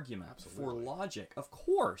 for argument, Absolutely. for logic. Of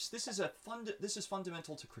course, this is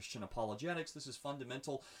fundamental to Christian apologetics. This is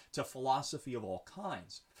fundamental to philosophy of all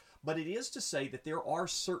kinds. But it is to say that there are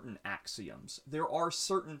certain axioms, there are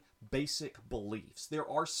certain basic beliefs, there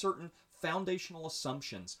are certain foundational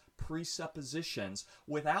assumptions, presuppositions,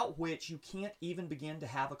 without which you can't even begin to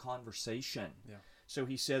have a conversation. Yeah. So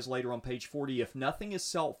he says later on page 40, if nothing is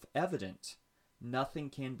self-evident,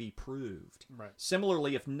 nothing can be proved. Right.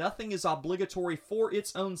 Similarly, if nothing is obligatory for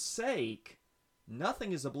its own sake,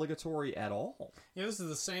 nothing is obligatory at all. This is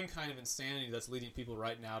the same kind of insanity that's leading people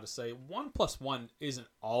right now to say 1 + 1 isn't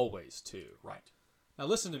always 2. Right. Now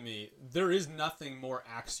listen to me. There is nothing more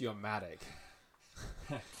axiomatic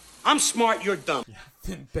I'm smart, you're dumb.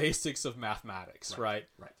 than basics of mathematics, right?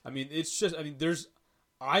 Right. I mean, it's just,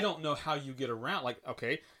 I don't know how you get around, like,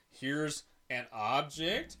 okay, here's an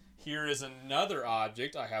object, here is another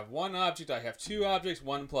object, I have one object, I have two objects,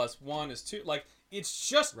 1 + 1 is 2, like, it's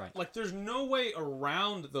just, like, there's no way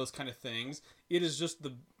around those kind of things. It is just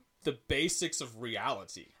the basics of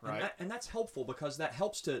reality, right? And that's helpful because that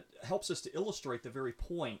helps us to illustrate the very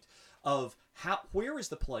point of where is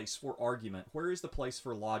the place for argument, where is the place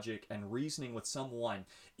for logic and reasoning with someone.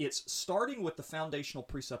 It's starting with the foundational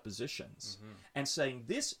presuppositions and saying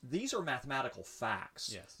these are mathematical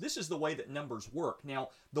facts. Yes. This is the way that numbers work. Now,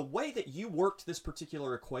 the way that you worked this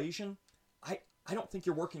particular equation, I don't think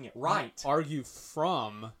you're working it right. You argue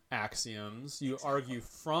from axioms. You argue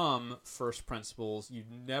from first principles. You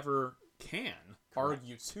never can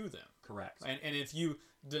argue to them. Correct. And if you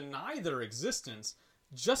deny their existence,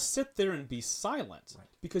 just sit there and be silent. Right.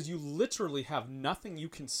 Because you literally have nothing you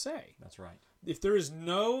can say. That's right. If there is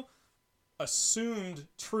no assumed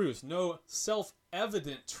truth, no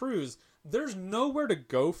self-evident truths, there's nowhere to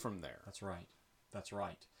go from there. That's right. That's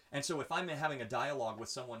right. And so if I'm having a dialogue with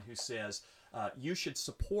someone who says, you should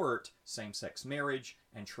support same-sex marriage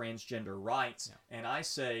and transgender rights, and I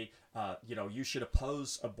say, you should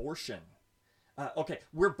oppose abortion. Okay,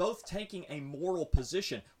 we're both taking a moral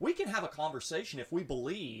position. We can have a conversation if we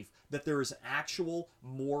believe that there is actual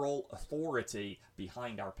moral authority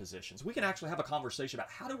behind our positions. We can actually have a conversation about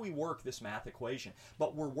how do we work this math equation,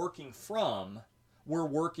 but we're working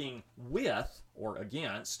with or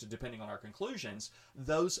against, depending on our conclusions,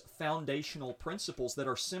 those foundational principles that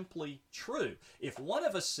are simply true. If one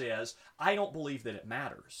of us says, I don't believe that it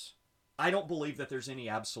matters, I don't believe that there's any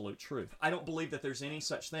absolute truth, I don't believe that there's any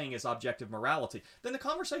such thing as objective morality, then the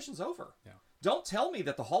conversation's over. Yeah. Don't tell me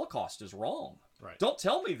that the Holocaust is wrong. Right. Don't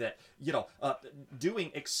tell me that,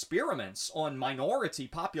 doing experiments on minority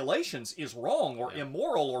populations is wrong or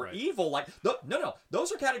immoral or evil. Like, no.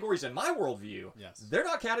 Those are categories in my worldview. Yes. They're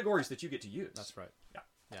not categories that you get to use. That's right. Yeah.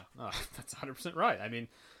 Yeah. No, that's 100% right. I mean,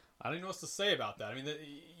 I don't even know what to say about that. I mean,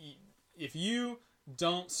 if you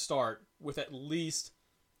don't start with at least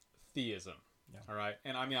theism, all right,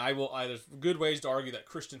 and I mean, there's good ways to argue that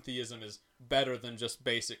Christian theism is better than just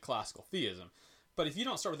basic classical theism, but if you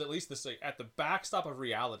don't start with at least this, like, at the backstop of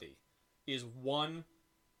reality is one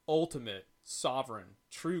ultimate, sovereign,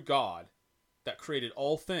 true God that created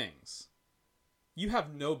all things, you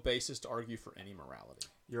have no basis to argue for any morality.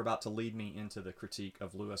 You're about to lead me into the critique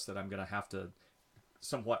of Lewis that I'm going to have to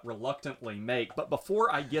somewhat reluctantly make. But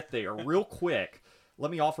before I get there, real quick,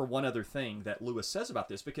 let me offer one other thing that Lewis says about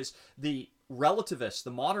this, because the relativist,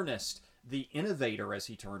 the modernist, the innovator, as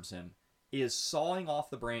he terms him, is sawing off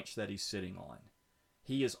the branch that he's sitting on.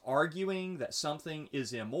 He is arguing that something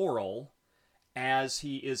is immoral as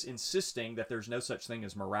he is insisting that there's no such thing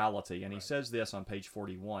as morality. And he says this on page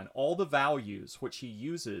 41, all the values which he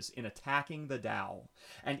uses in attacking the Tao,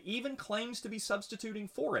 and even claims to be substituting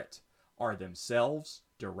for it, are themselves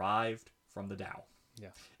derived from the Tao.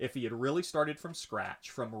 Yeah. If he had really started from scratch,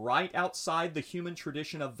 from right outside the human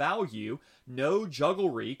tradition of value, no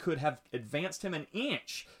jugglery could have advanced him an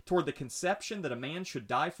inch toward the conception that a man should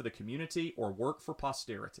die for the community or work for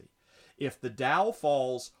posterity. If the Tao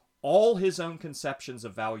falls, all his own conceptions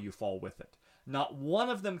of value fall with it. Not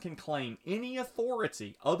one of them can claim any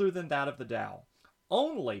authority other than that of the Tao.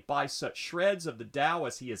 Only by such shreds of the Tao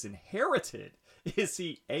as he has inherited is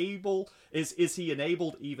he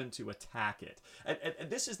enabled even to attack it. And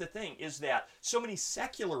this is the thing, is that so many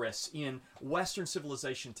secularists in Western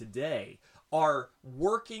civilization today are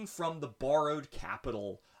working from the borrowed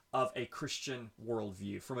capital of a Christian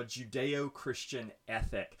worldview, from a Judeo-Christian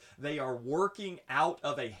ethic. They are working out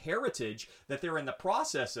of a heritage that they're in the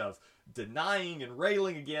process of denying and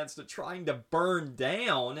railing against and trying to burn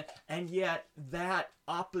down, and yet that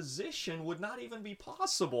opposition would not even be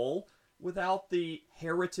possible without the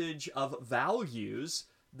heritage of values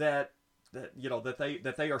that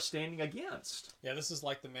they are standing against. Yeah, this is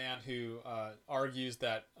like the man who argues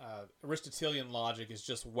that Aristotelian logic is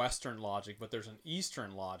just Western logic, but there's an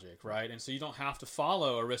Eastern logic, right? And so you don't have to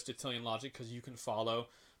follow Aristotelian logic because you can follow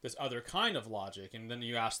this other kind of logic. And then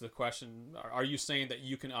you ask the question, are you saying that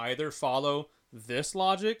you can either follow this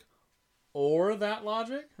logic or that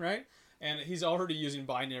logic, right? And he's already using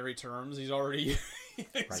binary terms. He's already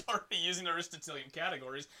already using Aristotelian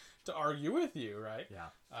categories to argue with you, right? Yeah.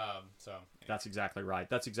 So that's exactly right.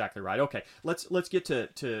 That's exactly right. Okay, let's get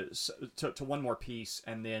to one more piece,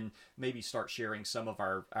 and then maybe start sharing some of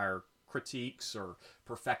our critiques or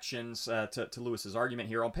perfections to Lewis's argument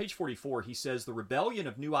here. On page 44, he says, the rebellion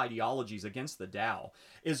of new ideologies against the Tao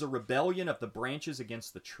is a rebellion of the branches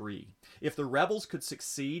against the tree. If the rebels could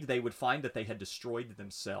succeed, they would find that they had destroyed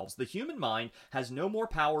themselves. The human mind has no more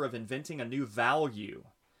power of inventing a new value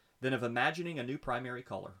than of imagining a new primary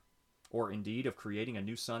color, or indeed of creating a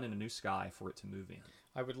new sun and a new sky for it to move in.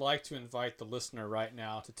 I would like to invite the listener right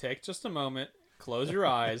now to take just a moment, close your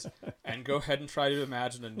eyes, and go ahead and try to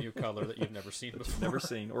imagine a new color that you've never seen before. Never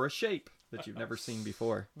seen, or a shape that you've never seen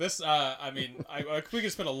before. This, we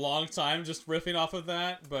could spend a long time just riffing off of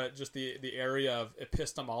that, but just the area of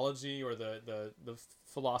epistemology, or the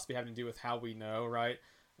philosophy having to do with how we know, right?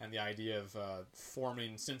 And the idea of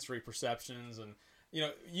forming sensory perceptions. And,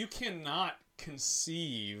 you cannot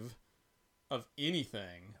conceive of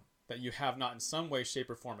anything that you have not in some way, shape,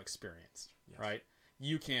 or form experienced, right?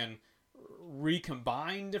 You can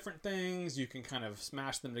recombine different things, you can kind of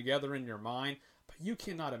smash them together in your mind, but you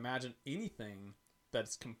cannot imagine anything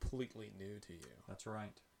that's completely new to you. That's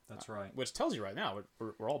right. That's right. Which tells you right now,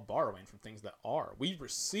 we're all borrowing from things that are. We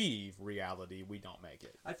receive reality, we don't make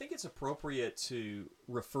it. I think it's appropriate to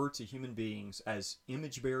refer to human beings as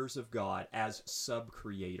image bearers of God, as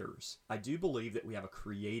sub-creators. I do believe that we have a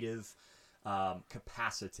creative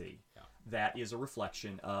capacity that is a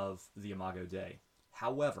reflection of the Imago Dei.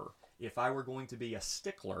 However, if I were going to be a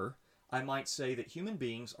stickler, I might say that human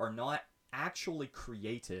beings are not actually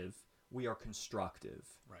creative, we are constructive.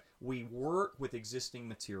 Right. We work with existing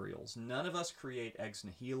materials. None of us create ex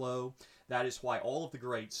nihilo. That is why all of the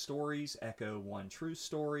great stories echo one true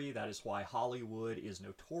story. That is why Hollywood is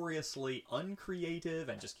notoriously uncreative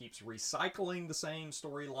and just keeps recycling the same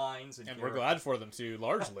storylines. And we're glad for them too,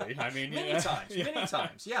 largely. I mean, many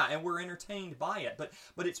times. Yeah, and we're entertained by it.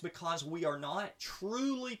 But it's because we are not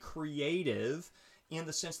truly creative in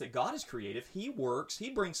the sense that God is creative. He works. He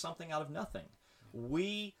brings something out of nothing.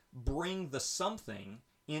 We bring the something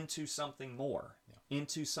into something more,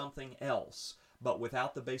 into something else. But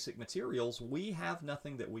without the basic materials, we have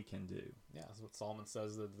nothing that we can do. Yeah, that's what Solomon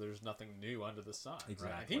says, that there's nothing new under the sun.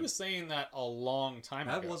 Exactly. Right? He was saying that a long time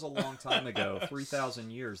ago. That was a long time ago,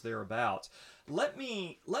 3,000 years thereabouts. Let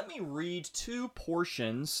me read two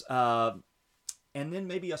portions and then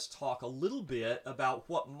maybe us talk a little bit about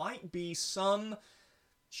what might be some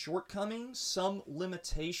shortcomings, some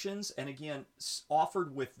limitations, and again,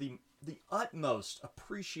 offered with the utmost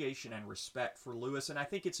appreciation and respect for Lewis. And I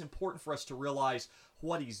think it's important for us to realize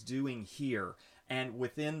what he's doing here. And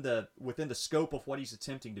within the scope of what he's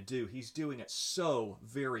attempting to do, he's doing it so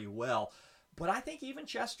very well. But I think even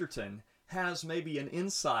Chesterton has maybe an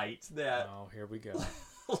insight that Oh, here we go.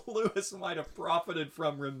 Lewis might have profited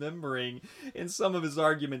from remembering in some of his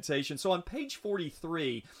argumentation. So on page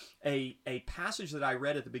 43, a passage that I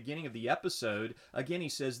read at the beginning of the episode, again he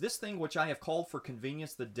says, "This thing which I have called for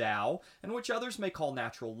convenience the Tao, and which others may call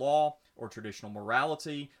natural law, or traditional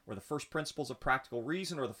morality, or the first principles of practical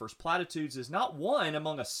reason, or the first platitudes, is not one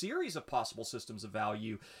among a series of possible systems of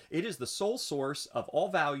value. It is the sole source of all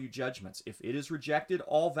value judgments. If it is rejected,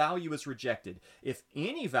 all value is rejected. If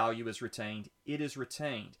any value is retained, it is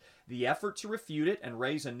retained. The effort to refute it and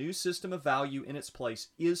raise a new system of value in its place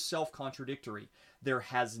is self-contradictory. There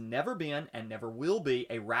has never been and never will be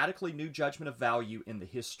a radically new judgment of value in the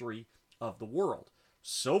history of the world."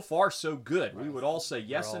 So far, so good. Right. We would all say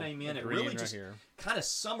yes and amen. It really just kind of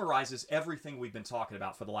summarizes everything we've been talking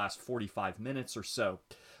about for the last 45 minutes or so.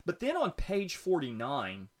 But then on page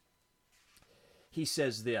 49, he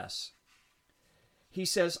says this. He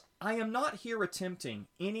says, "I am not here attempting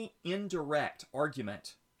any indirect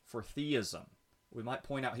argument for theism." We might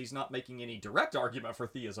point out he's not making any direct argument for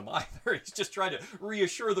theism either. He's just trying to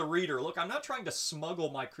reassure the reader, look, I'm not trying to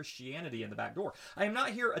smuggle my Christianity in the back door. I am not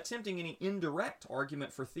here attempting any indirect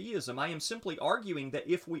argument for theism. I am simply arguing that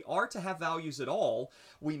if we are to have values at all,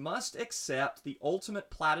 we must accept the ultimate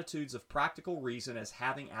platitudes of practical reason as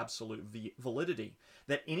having absolute validity.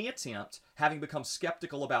 That any attempt, having become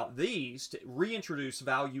skeptical about these, to reintroduce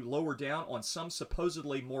value lower down on some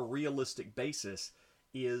supposedly more realistic basis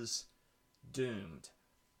is doomed.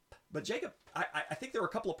 But Jacob, I think there are a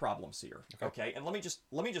couple of problems here. Okay, and let me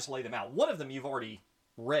just lay them out. One of them you've already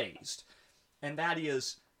raised, and that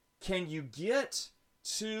is, can you get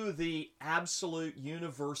to the absolute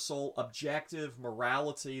universal objective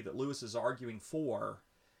morality that Lewis is arguing for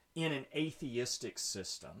in an atheistic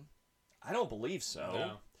system? I don't believe so.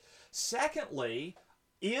 No. Secondly,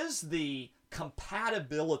 is the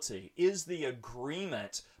compatibility, is the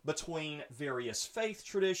agreement between various faith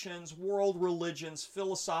traditions, world religions,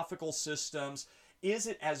 philosophical systems, is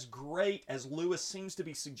it as great as Lewis seems to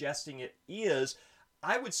be suggesting it is?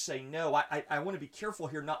 I would say no. I want to be careful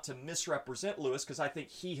here not to misrepresent Lewis, because I think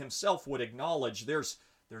he himself would acknowledge there's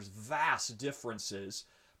vast differences.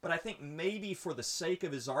 But I think maybe for the sake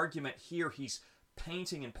of his argument here, he's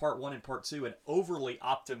painting in part 1 and part 2 an overly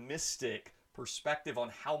optimistic perspective on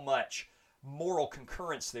how much moral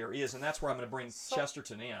concurrence there is, and that's where I'm going to bring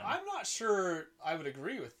Chesterton in. I'm not sure I would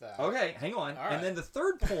agree with that. Okay, hang on. All right. And then the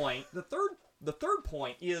third point, the third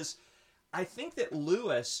point is, I think that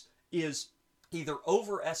Lewis is either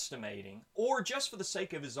overestimating or, just for the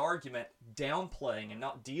sake of his argument, downplaying and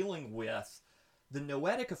not dealing with the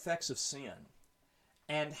noetic effects of sin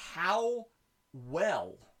and how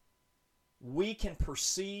well we can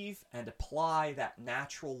perceive and apply that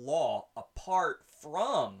natural law apart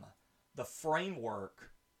from the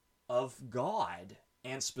framework of God,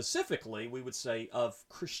 and specifically, we would say, of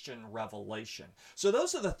Christian revelation. So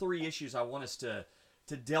those are the three issues I want us to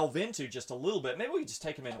delve into just a little bit. Maybe we can just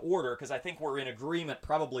take them in order, because I think we're in agreement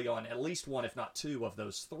probably on at least one, if not two, of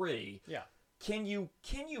those three. Yeah. Can you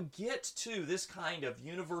get to this kind of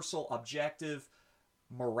universal objective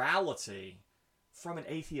morality from an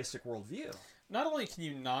atheistic worldview? Not only can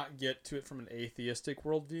you not get to it from an atheistic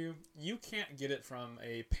worldview, you can't get it from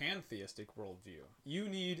a pantheistic worldview. You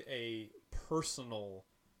need a personal,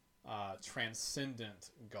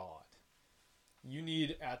 transcendent God. You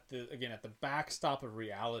need, at the backstop of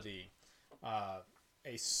reality,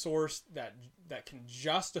 a source that can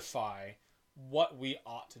justify what we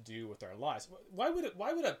ought to do with our lives. Why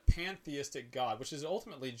would a pantheistic God, which is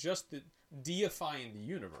ultimately just deifying the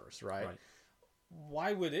universe, right?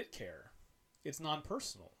 Why would it care? It's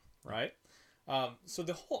non-personal, right? So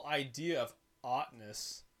the whole idea of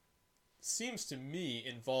oughtness seems to me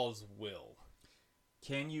involves will.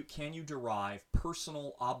 Can you derive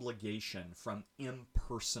personal obligation from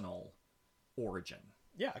impersonal origin?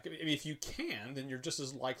 Yeah, I mean, if you can, then you're just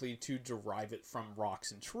as likely to derive it from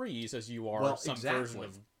rocks and trees as you are some version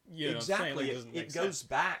of. Exactly. It goes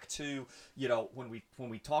back to, when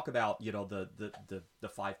we talk about, the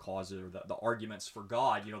five causes, or the arguments for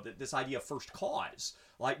God, this idea of first cause.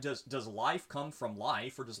 Like, does life come from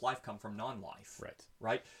life, or does life come from non-life?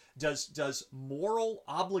 Right. Does moral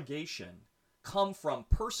obligation come from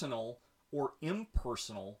personal or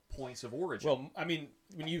impersonal points of origin. Well, I mean,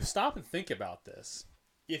 when you stop and think about this,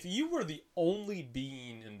 if you were the only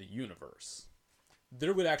being in the universe,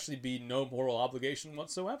 there would actually be no moral obligation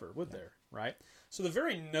whatsoever, would there? Right? So the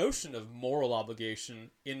very notion of moral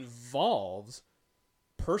obligation involves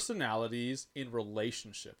personalities in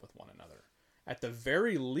relationship with one another. At the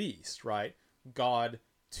very least, right? God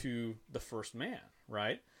to the first man,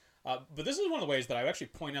 right? But this is one of the ways that I actually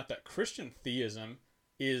point out that Christian theism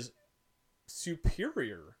is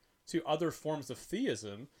superior to other forms of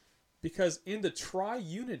theism, because in the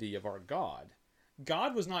triunity of our God,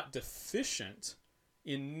 God was not deficient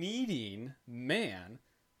in needing man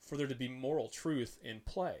for there to be moral truth in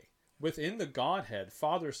play. Within the Godhead,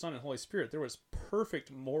 Father, Son, and Holy Spirit, there was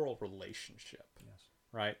perfect moral relationship. Yes.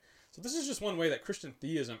 Right? So this is just one way that Christian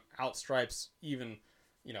theism outstripes even,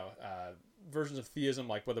 versions of theism,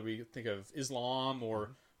 like whether we think of Islam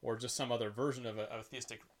or just some other version of a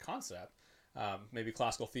theistic concept. Maybe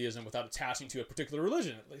classical theism without attaching to a particular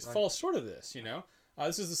religion at least falls short of this.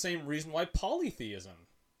 This is the same reason why polytheism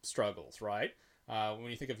struggles, right? When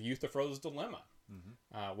you think of Euthyphro's dilemma,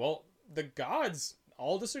 well, the gods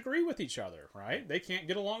all disagree with each other, right? They can't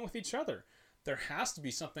get along with each other. There has to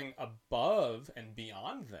be something above and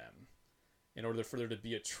beyond them in order for there to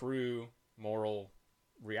be a true moral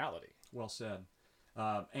reality. Well said.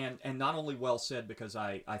 And not only well said, because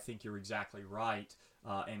I think you're exactly right,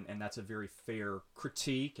 and that's a very fair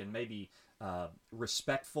critique and maybe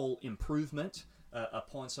respectful improvement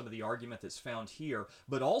upon some of the argument that's found here,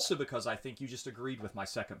 but also because I think you just agreed with my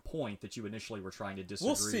second point that you initially were trying to disagree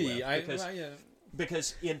We'll see. with.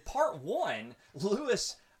 Because in part one,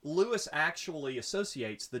 Lewis actually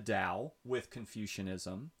associates the Tao with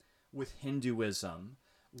Confucianism, with Hinduism,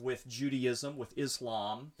 with Judaism, with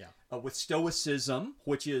Islam, with Stoicism,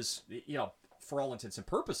 which is, for all intents and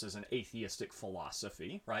purposes, an atheistic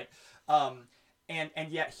philosophy, right? And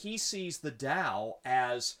yet he sees the Tao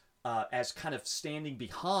as kind of standing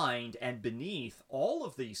behind and beneath all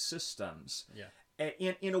of these systems,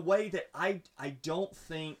 in a way that I don't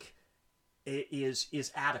think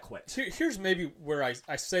is adequate. Here's maybe where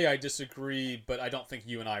I say I disagree, but I don't think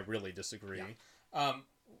you and I really disagree.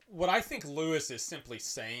 What I think Lewis is simply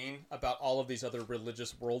saying about all of these other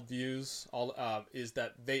religious worldviews is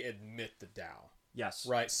that they admit the Tao. Yes.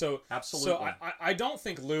 Right. So absolutely. So I don't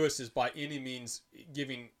think Lewis is by any means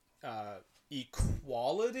giving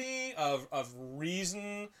equality of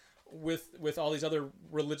reason with all these other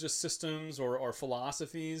religious systems or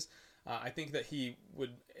philosophies. I think that he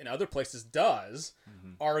would, in other places, does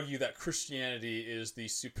argue that Christianity is the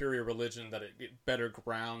superior religion, that it better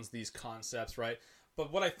grounds these concepts, right?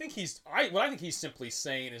 But what I think he's simply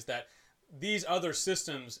saying is that these other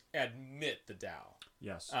systems admit the Tao.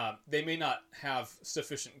 Yes. They may not have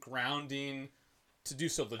sufficient grounding to do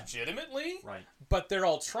so legitimately, right? But they're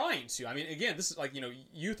all trying to. I mean, again, this is like,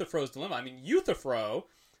 Euthyphro's dilemma. I mean, Euthyphro,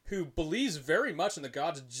 who believes very much in the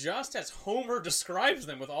gods just as Homer describes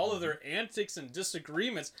them with all of their antics and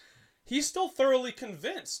disagreements, he's still thoroughly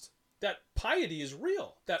convinced that piety is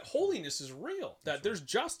real, that holiness is real, that there's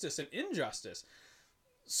justice and injustice.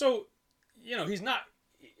 So, he's not...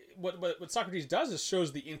 What Socrates does is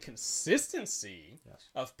shows the inconsistency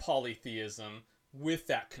of polytheism with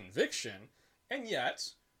that conviction, and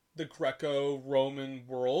yet the Greco-Roman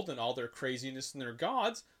world and all their craziness and their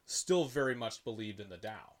gods still very much believed in the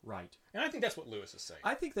Tao. Right. And I think that's what Lewis is saying.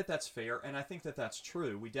 I think that that's fair, and I think that that's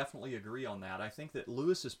true. We definitely agree on that. I think that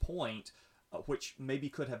Lewis's point, which maybe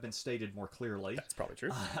could have been stated more clearly... That's probably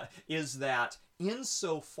true. Is that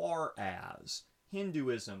insofar as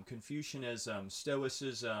Hinduism, Confucianism,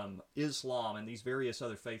 Stoicism, Islam, and these various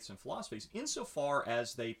other faiths and philosophies, insofar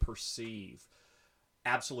as they perceive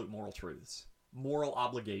absolute moral truths, moral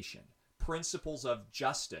obligation, principles of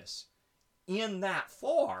justice, in that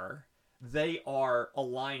far, they are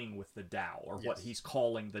aligning with the Tao, or what he's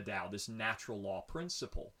calling the Tao, this natural law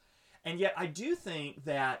principle. And yet I do think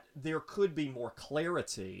that there could be more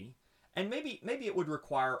clarity. And maybe it would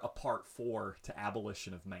require a part 4 to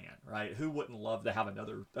Abolition of Man, right? Who wouldn't love to have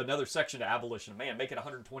another section to Abolition of Man? Make it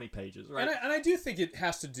 120 pages, right? And I do think it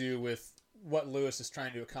has to do with what Lewis is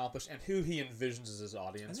trying to accomplish and who he envisions as his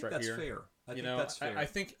audience right here. I think that's fair. I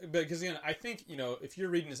think, because again, I think, if you're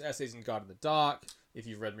reading his essays in God in the Dock, if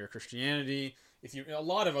you've read Mere Christianity, if you a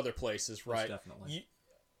lot of other places, right? Most definitely.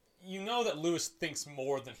 You know that Lewis thinks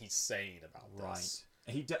more than he's saying about this.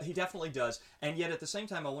 Right. He definitely does. And yet at the same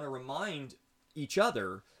time, I want to remind each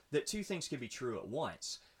other that two things can be true at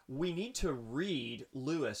once. we need to read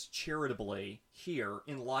Lewis charitably here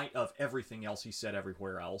in light of everything else he said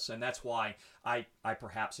everywhere else. And that's why I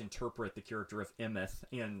perhaps interpret the character of Emeth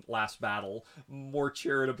in Last Battle more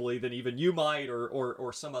charitably than even you might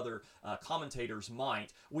or some other commentators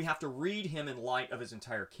might. We have to read him in light of his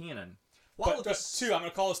entire canon. But two, I'm going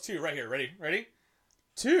to call this two right here. Ready?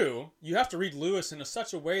 Two, you have to read Lewis in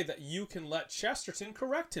such a way that you can let Chesterton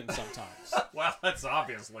correct him sometimes. Well, that's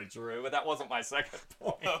obviously true, but that wasn't my second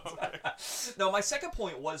point. Oh, okay. No, my second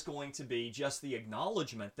point was going to be just the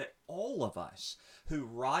acknowledgement that all of us who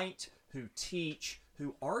write, who teach,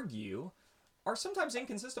 who argue are sometimes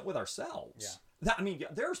inconsistent with ourselves. Yeah. I mean,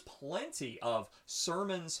 there's plenty of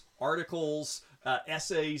sermons, articles,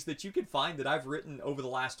 essays that you can find that I've written over the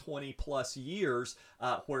last 20 plus years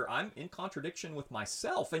where I'm in contradiction with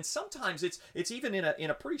myself, and sometimes it's even in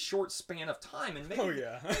a pretty short span of time. And maybe maybe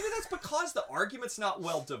that's because the argument's not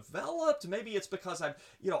well developed. Maybe it's because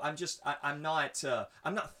I'm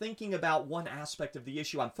not thinking about one aspect of the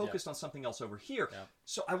issue. I'm focused on something else over here. Yeah.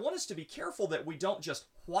 So I want us to be careful that we don't just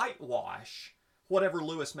whitewash whatever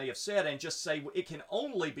Lewis may have said and just say it can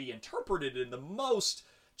only be interpreted in the most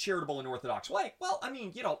charitable and orthodox way. Well, I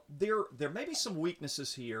mean, there may be some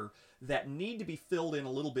weaknesses here that need to be filled in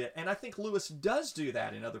a little bit, and I think Lewis does do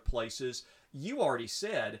that in other places. You already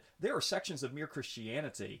said there are sections of Mere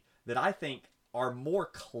Christianity that I think are more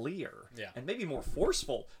clear and maybe more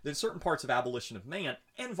forceful than certain parts of Abolition of Man,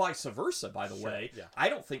 and vice versa, by the way. Yeah. I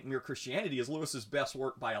don't think Mere Christianity is Lewis's best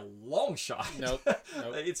work by a long shot. Nope.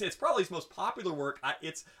 It's probably his most popular work.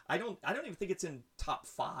 I don't even think it's in top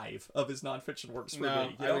 5 of his nonfiction works for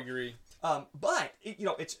me. I would agree. But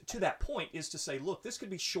it's to that point is to say, look, this could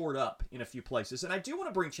be shored up in a few places, and I do want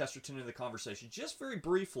to bring Chesterton into the conversation just very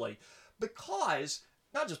briefly, because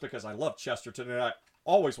not just because I love Chesterton and I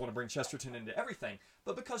always want to bring Chesterton into everything,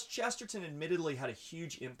 but because Chesterton admittedly had a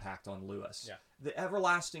huge impact on Lewis. Yeah. The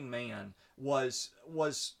Everlasting Man was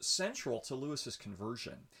central to Lewis's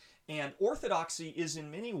conversion. And orthodoxy is in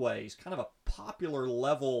many ways kind of a popular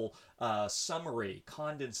level summary,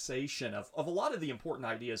 condensation of a lot of the important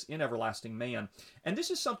ideas in Everlasting Man. And this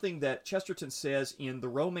is something that Chesterton says in The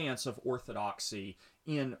Romance of Orthodoxy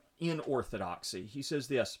in Orthodoxy. He says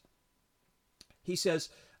this. He says,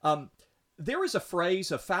 there is a phrase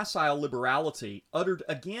of facile liberality uttered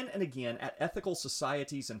again and again at ethical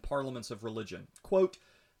societies and parliaments of religion. Quote,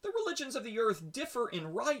 the religions of the earth differ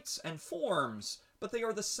in rites and forms, but they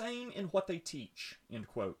are the same in what they teach. End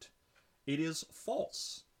quote. It is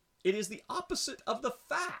false. It is the opposite of the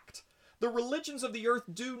fact. The religions of the earth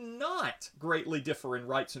do not greatly differ in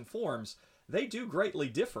rites and forms. They do greatly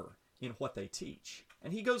differ in what they teach.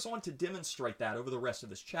 And he goes on to demonstrate that over the rest of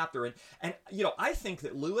this chapter. And I think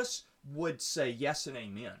that Lewis would say yes and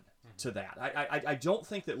amen to that. I don't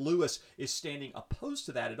think that Lewis is standing opposed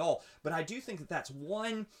to that at all, but I do think that that's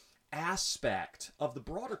one aspect of the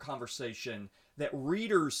broader conversation that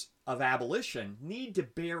readers of Abolition need to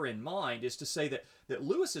bear in mind, is to say that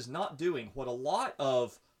Lewis is not doing what a lot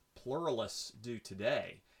of pluralists do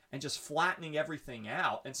today and just flattening everything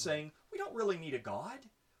out and saying, we don't really need a God.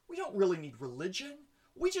 We don't really need religion.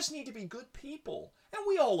 We just need to be good people. And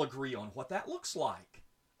we all agree on what that looks like.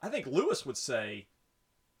 I think Lewis would say,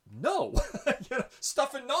 no,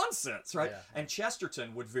 stuff and nonsense, right? Yeah. And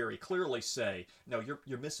Chesterton would very clearly say, no,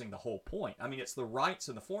 you're missing the whole point. I mean, it's the rites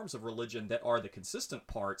and the forms of religion that are the consistent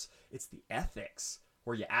parts. It's the ethics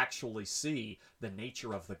where you actually see the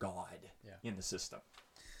nature of the God in the system.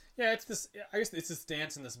 Yeah, it's this. I guess it's this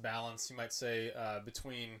dance and this balance, you might say,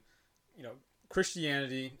 between,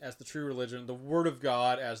 Christianity as the true religion, the Word of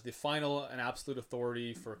God as the final and absolute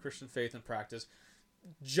authority for Christian faith and practice,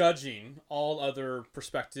 judging all other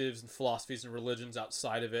perspectives and philosophies and religions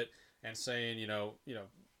outside of it, and saying,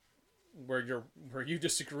 where you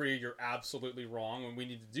disagree, you're absolutely wrong, and we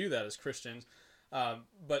need to do that as Christians.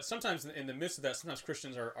 But sometimes in the midst of that, sometimes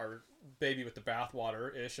Christians are baby with the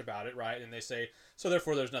bathwater-ish about it, right? And they say, so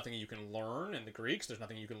therefore there's nothing you can learn in the Greeks. There's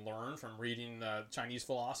nothing you can learn from reading Chinese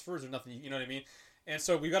philosophers. There's nothing, you know what I mean? And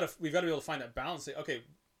so we've got to be able to find that balance. Say, okay,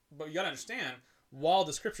 but you got to understand, while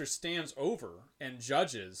the Scripture stands over and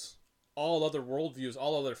judges all other worldviews,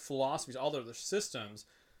 all other philosophies, all other systems,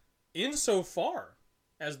 insofar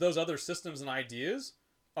as those other systems and ideas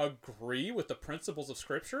agree with the principles of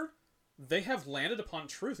Scripture, they have landed upon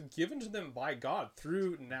truth given to them by God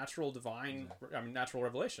through natural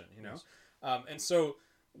revelation, Yes. And so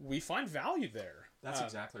we find value there. That's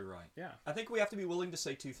exactly right. Yeah. I think we have to be willing to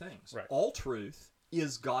say two things. Right. All truth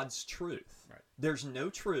is God's truth. Right. There's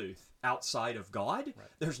no truth outside of God. Right.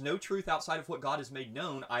 There's no truth outside of what God has made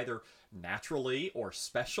known, either naturally or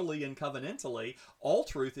specially and covenantally. All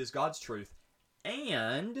truth is God's truth.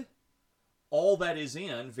 and all that is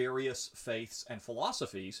in various faiths and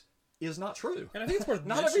philosophies is not true. And I think it's worth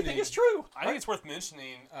not everything is true. I think it's worth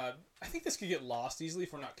mentioning. I think this could get lost easily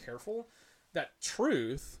if we're not careful. That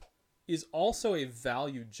truth is also a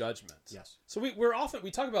value judgment. Yes. So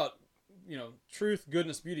we talk about, truth,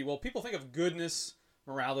 goodness, beauty. Well, people think of goodness,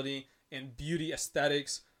 morality, and beauty,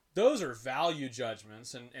 aesthetics. Those are value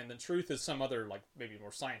judgments, and the truth is some other, like, maybe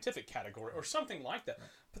more scientific category or something like that. Right.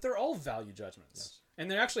 But they're all value judgments. Yes. And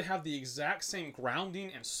they actually have the exact same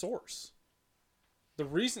grounding and source. The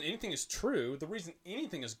reason anything is true, the reason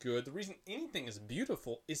anything is good, the reason anything is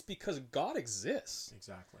beautiful is because God exists.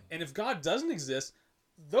 Exactly. And if God doesn't exist,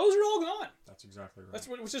 those are all gone. That's exactly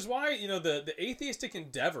right. Which is why, the atheistic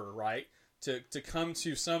endeavor, right, to come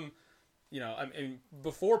to some,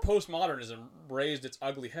 before postmodernism raised its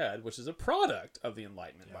ugly head, which is a product of the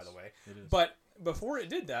Enlightenment, by the way. It is. But before it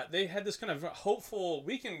did that, they had this kind of hopeful,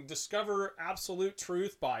 we can discover absolute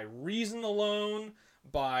truth by reason alone,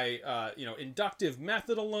 by inductive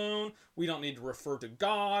method alone. We don't need to refer to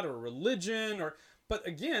God or religion, but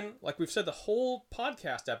again, like we've said the whole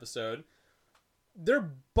podcast episode,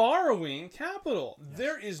 they're borrowing capital. Yes.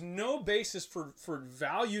 There is no basis for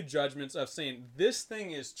value judgments of saying this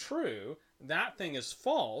thing is true, that thing is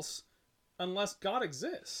false, unless God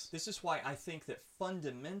exists. This is why I think that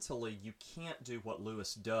fundamentally you can't do what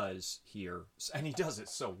Lewis does here, and he does it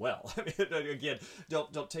so well. I mean, again,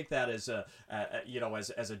 don't take that as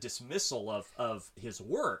a dismissal of his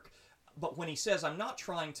work. But when he says, "I'm not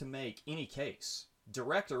trying to make any case,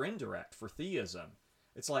 direct or indirect, for theism,"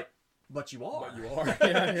 it's like, but you are. But you are.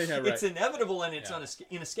 Yeah, right. It's inevitable and it's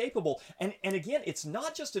inescapable. And again, it's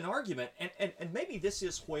not just an argument. And maybe this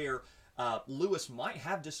is where Lewis might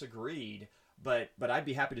have disagreed, but I'd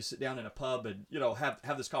be happy to sit down in a pub and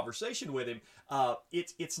have this conversation with him.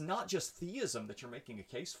 It's not just theism that you're making a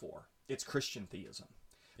case for. It's Christian theism,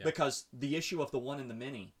 because the issue of the one and the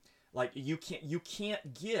many, like you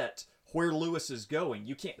can't get where Lewis is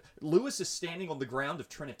going. Lewis is standing on the ground of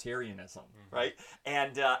Trinitarianism, right?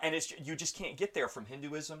 And you just can't get there from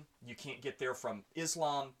Hinduism. You can't get there from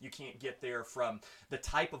Islam. You can't get there from the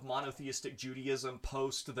type of monotheistic Judaism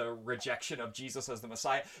post the rejection of Jesus as the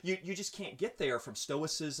Messiah. You just can't get there from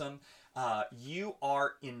Stoicism. You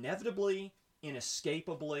are inevitably,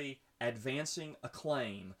 inescapably advancing a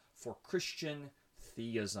claim for Christian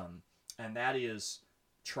theism, and that is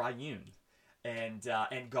triune. And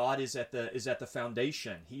God is at the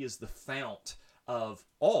foundation. He is the fount of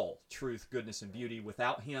all truth, goodness, and beauty.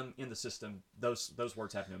 Without Him in the system, those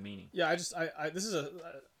words have no meaning. Yeah, I've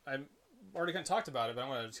already kind of talked about it, but I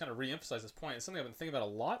want to just kind of re-emphasize this point. It's something I've been thinking about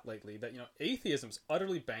a lot lately. That atheism is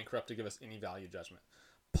utterly bankrupt to give us any value judgment.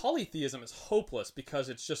 Polytheism is hopeless because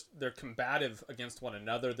it's just they're combative against one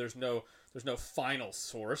another. There's no final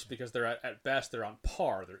source because they're at best they're on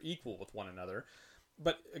par. They're equal with one another.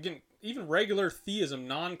 But again, even regular theism,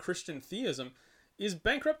 non-Christian theism, is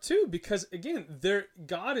bankrupt too because again,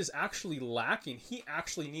 God is actually lacking. He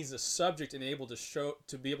actually needs a subject and to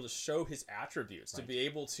be able to show His attributes, right, to be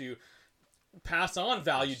able to pass on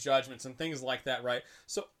value judgments and things like that, right?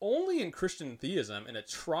 So only in Christian theism, in a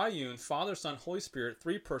triune Father, Son, Holy Spirit,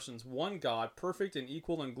 three persons, one God, perfect and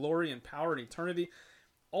equal in glory and power and eternity,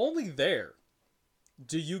 only there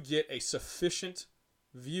do you get a sufficient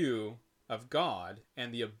view of God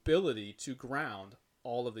and the ability to ground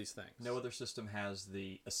all of these things. No other system has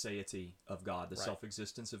the aseity of God, the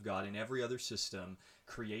self-existence of God. In every other system,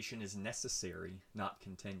 creation is necessary, not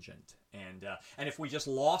contingent. And if we just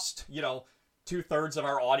lost, 2/3 of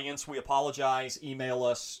our audience, we apologize. Email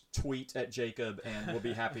us, tweet at Jacob, and we'll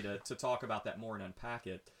be happy to talk about that more and unpack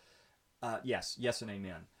it. Yes, and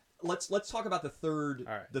amen. Let's talk about the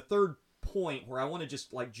third point where I want to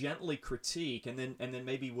just gently critique, and then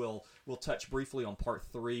maybe we'll touch briefly on part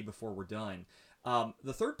 3 before we're done.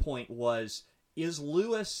 The third point was, is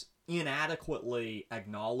Lewis inadequately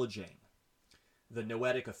acknowledging the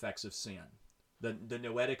noetic effects of sin? The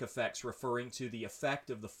noetic effects referring to the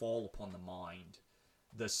effect of the fall upon the mind,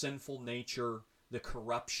 the sinful nature, the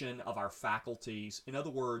corruption of our faculties. In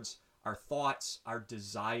other words, our thoughts, our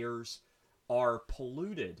desires are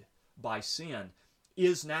polluted by sin.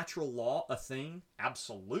 Is natural law a thing?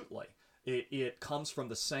 Absolutely. It comes from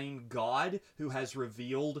the same God who has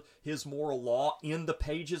revealed His moral law in the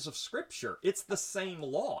pages of Scripture. It's the same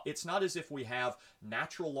law. It's not as if we have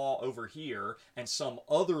natural law over here and some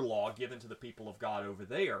other law given to the people of God over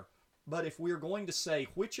there. But if we're going to say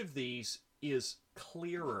which of these is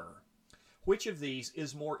clearer, which of these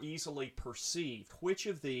is more easily perceived, which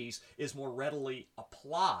of these is more readily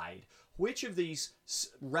applied, which of these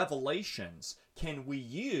revelations can we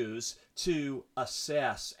use to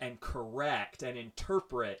assess and correct and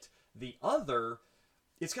interpret the other,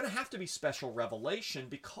 it's going to have to be special revelation,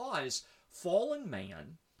 because fallen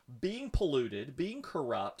man, being polluted, being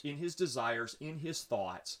corrupt in his desires, in his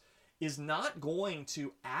thoughts, is not going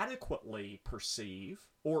to adequately perceive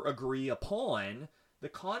or agree upon the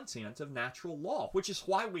content of natural law, which is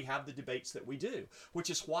why we have the debates that we do, which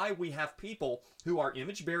is why we have people who are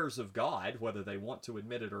image bearers of God, whether they want to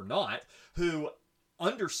admit it or not, who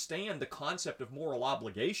understand the concept of moral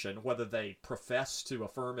obligation, whether they profess to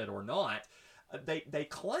affirm it or not. They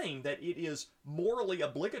claim that it is morally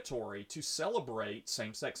obligatory to celebrate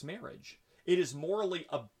same-sex marriage. It is morally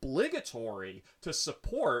obligatory to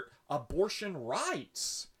support abortion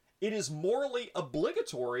rights. It is morally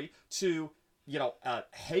obligatory to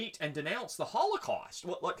hate and denounce the Holocaust.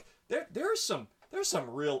 Well, look, there's some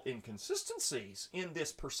real inconsistencies in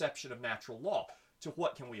this perception of natural law. To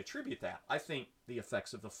what can we attribute that? I think the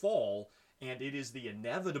effects of the fall, and it is the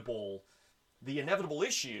inevitable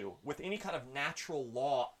issue with any kind of natural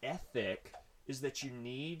law ethic, is that you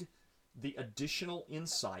need the additional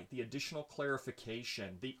insight, the additional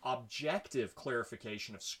clarification, the objective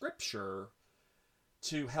clarification of Scripture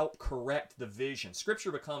to help correct the vision.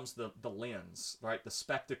 Scripture becomes the lens, right? The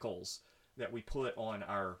spectacles that we put on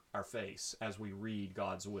our face as we read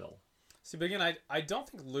God's will. See, but again, I don't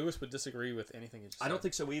think Lewis would disagree with anything you just said. I don't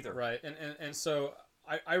think so either. Right, and so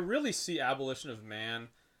I really see Abolition of Man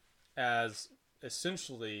as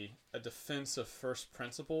essentially a defense of first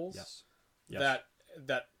principles. Yes.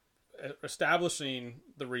 That establishing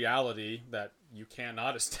the reality that you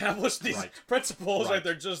cannot establish these principles, right?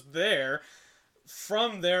 They're just there.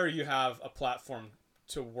 From there, you have a platform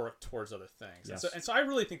to work towards other things. Yes. And so I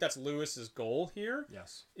really think that's Lewis's goal here.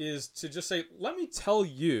 Yes. Is to just say, let me tell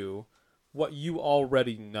you what you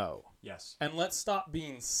already know. Yes. And let's stop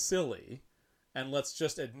being silly, and let's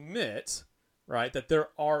just admit, right, that there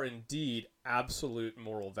are indeed absolute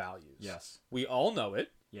moral values. Yes. We all know it.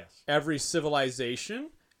 Yes. Every civilization,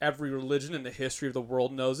 every religion in the history of the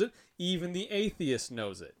world knows it. Even the atheist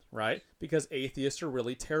knows it, right? Because atheists are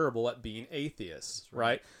really terrible at being atheists,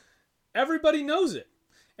 right? Everybody knows it.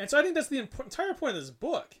 And so I think that's the entire point of this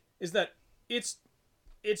book, is that it's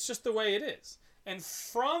just the way it is. And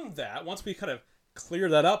from that, once we kind of clear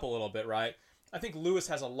that up a little bit, right, I think Lewis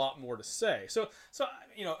has a lot more to say. So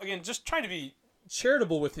again, just trying to be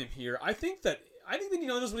charitable with him here, I think that he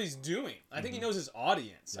knows what he's doing. I think he knows his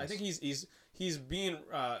audience. Yes. I think he's being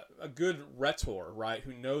a good rhetor, right,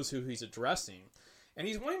 who knows who he's addressing. And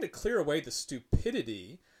he's wanting to clear away the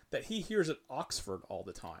stupidity that he hears at Oxford all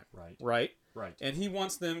the time. Right? And he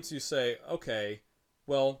wants them to say, okay,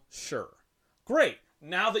 well, sure. Great.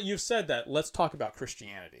 Now that you've said that, let's talk about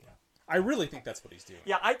Christianity. Yeah. I really think that's what he's doing.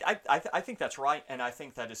 Yeah, I think that's right, and I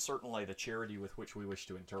think that is certainly the charity with which we wish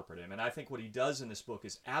to interpret him. And I think what he does in this book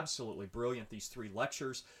is absolutely brilliant. These 3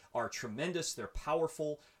 lectures are tremendous. They're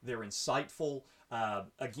powerful. They're insightful.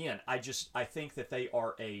 Again, I think that they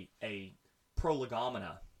are a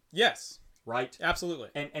prolegomena. Yes. Right? Absolutely.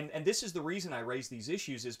 And this is the reason I raise these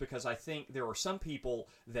issues, is because I think there are some people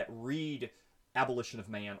that read Abolition of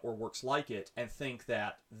Man or works like it and think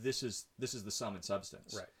that this is the sum and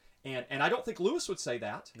substance. Right. And I don't think Lewis would say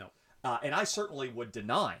that. No. And I certainly would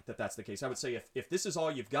deny that that's the case. I would say if this is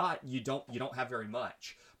all you've got, you don't have very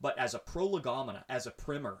much. But as a prolegomena, as a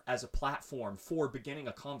primer, as a platform for beginning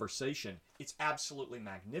a conversation, it's absolutely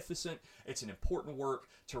magnificent. It's an important work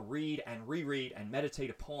to read and reread and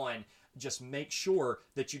meditate upon. Just make sure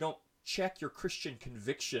that you don't check your Christian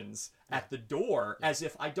convictions at the door as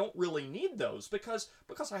if I don't really need those because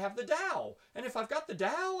I have the Tao. And if I've got the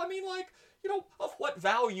Tao, I mean, of what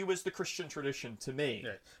value is the Christian tradition to me?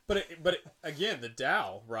 Yeah. But again, the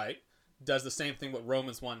Tao, right, does the same thing what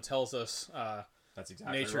Romans 1 tells us that's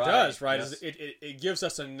exactly nature right. does, right? Yes. Is it gives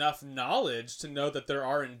us enough knowledge to know that there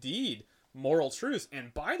are indeed moral truths.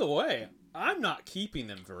 And by the way, I'm not keeping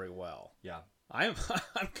them very well. Yeah. I'm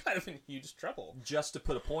kind of in huge trouble. Just to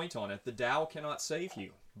put a point on it, the Tao cannot save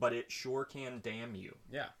you, but it sure can damn you.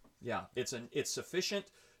 Yeah. Yeah. It's sufficient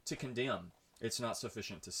to condemn. It's not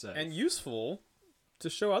sufficient to save. And useful to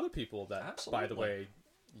show other people that, absolutely, by the way,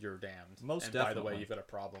 you're damned. Most and definitely. By the way, you've got a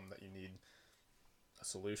problem that you need a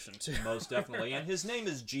solution to. Most definitely. And his name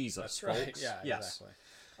is Jesus, That's folks. right. Yeah, yes. Exactly.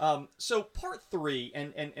 So part 3,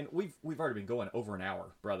 and we've already been going over an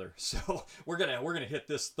hour, brother. So we're gonna hit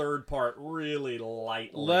this third part really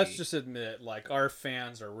lightly. Let's just admit, our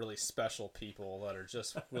fans are really special people that are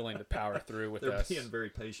just willing to power through with us. They're being very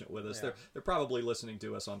patient with us. Yeah. They're probably listening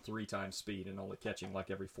to us on 3 times speed and only catching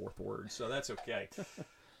every 4th word. So that's okay.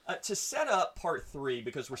 To set up part 3,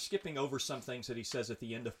 because we're skipping over some things that he says at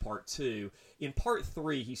the end of part 2, in part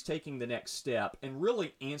 3, he's taking the next step and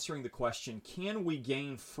really answering the question, can we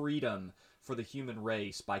gain freedom for the human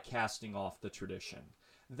race by casting off the tradition?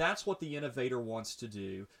 That's what the innovator wants to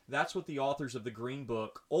do. That's what the authors of the Green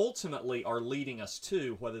Book ultimately are leading us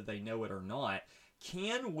to, whether they know it or not.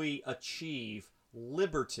 Can we achieve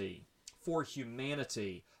liberty for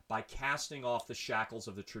humanity by casting off the shackles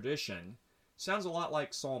of the tradition? Sounds a lot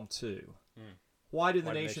like Psalm 2. Why do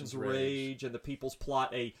the nations rage and the peoples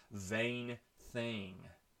plot a vain thing?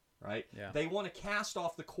 Right? Yeah. They want to cast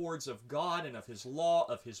off the cords of God and of His law,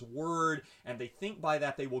 of His word, and they think by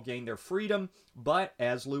that they will gain their freedom. But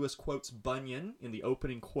as Lewis quotes Bunyan in the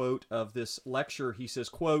opening quote of this lecture, he says,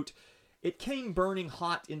 quote, "It came burning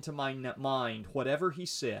hot into my mind, whatever he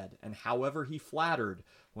said, and however he flattered,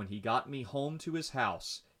 when he got me home to his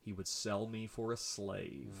house, he would sell me for a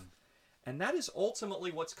slave." And that is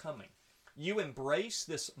ultimately what's coming. You embrace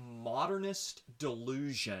this modernist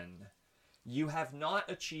delusion. You have not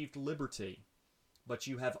achieved liberty, but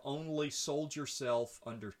you have only sold yourself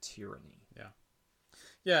under tyranny.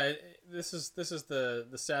 Yeah. This is the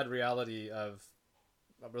sad reality of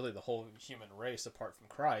really the whole human race apart from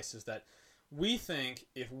Christ, is that we think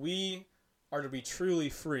if we are to be truly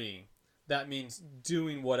free, that means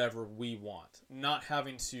doing whatever we want, not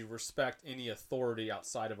having to respect any authority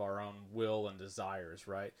outside of our own will and desires,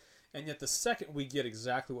 right? And yet the second we get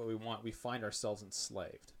exactly what we want, we find ourselves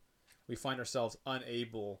enslaved. We find ourselves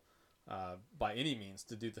unable by any means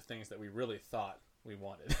to do the things that we really thought we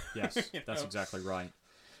wanted. Yes, that's exactly right.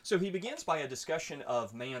 So he begins by a discussion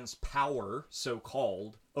of man's power,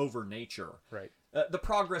 so-called, over nature. Right. The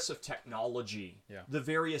progress of technology, the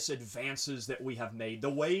various advances that we have made, the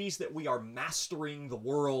ways that we are mastering the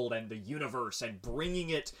world and the universe and bringing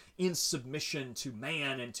it in submission to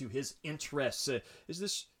man and to his interests.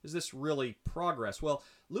 Is this really progress? Well,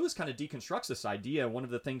 Lewis kind of deconstructs this idea. One of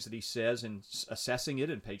the things that he says in assessing it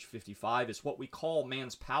in page 55 is what we call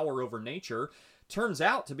man's power over nature turns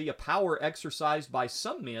out to be a power exercised by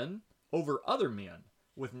some men over other men,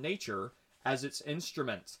 with nature as its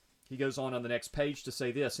instrument. He goes on the next page to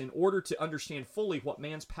say this: in order to understand fully what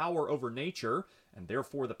man's power over nature, and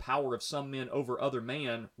therefore the power of some men over other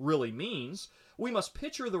man, really means, we must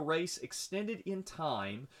picture the race extended in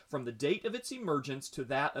time from the date of its emergence to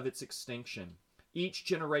that of its extinction. Each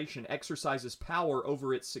generation exercises power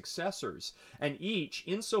over its successors, and each,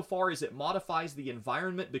 insofar as it modifies the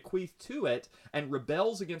environment bequeathed to it and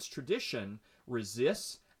rebels against tradition,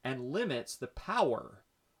 resists and limits the power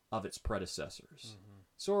of its predecessors.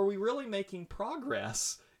 So are we really making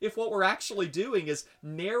progress if what we're actually doing is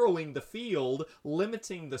narrowing the field,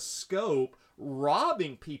 limiting the scope,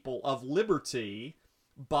 robbing people of liberty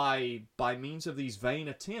by means of these vain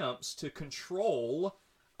attempts to control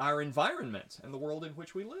our environment and the world in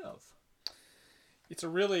which we live? It's a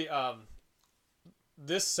really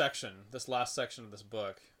this last section of this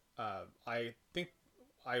book, I think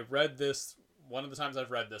I read this. One of the times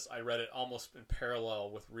I've read this, I read it almost in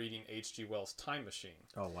parallel with reading H.G. Wells' Time Machine.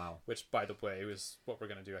 Oh, wow. Which, by the way, is what we're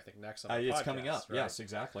going to do, I think, next on the podcast. It's coming up. Right? Yes,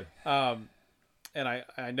 exactly. And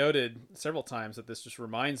I noted several times that this just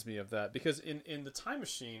reminds me of that. Because in the Time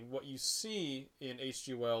Machine, what you see in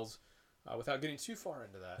H.G. Wells, without getting too far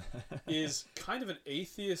into that, is kind of an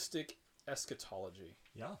atheistic eschatology.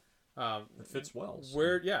 Yeah. It fits Wells.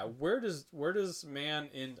 Where does man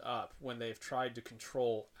end up when they've tried to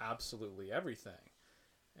control absolutely everything?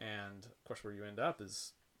 And of course, where you end up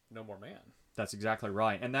is no more man. That's exactly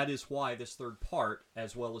right. And that is why this third part,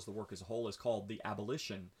 as well as the work as a whole, is called The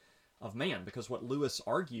Abolition of Man. Because what Lewis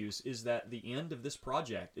argues is that the end of this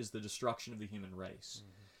project is the destruction of the human race.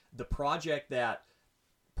 Mm-hmm. The project that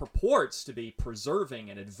purports to be preserving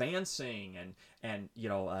and advancing and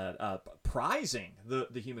prizing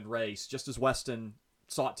the human race, just as Weston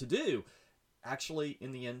sought to do, actually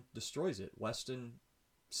in the end destroys it. Weston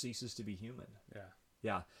ceases to be human.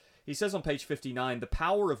 Yeah. He says on page 59, the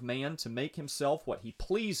power of man to make himself what he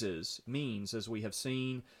pleases means, as we have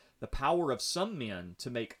seen, the power of some men to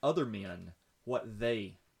make other men what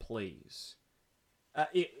they please.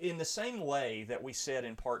 In the same way that we said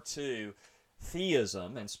in part 2,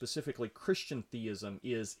 theism, and specifically Christian theism,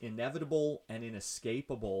 is inevitable and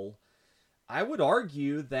inescapable, I would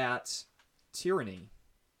argue that tyranny,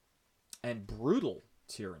 and brutal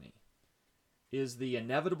tyranny, is the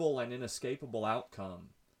inevitable and inescapable outcome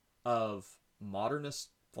of modernist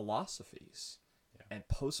philosophies and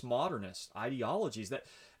postmodernist ideologies. That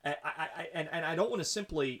I don't want to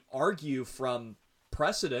simply argue from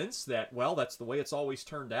precedents that, well, that's the way it's always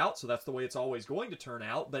turned out, so that's the way it's always going to turn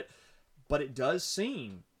out, but it does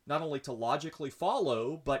seem, not only to logically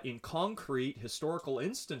follow, but in concrete historical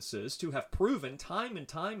instances to have proven time and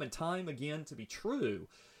time and time again to be true.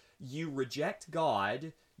 You reject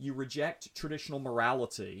God, you reject traditional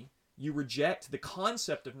morality, you reject the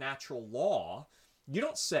concept of natural law, you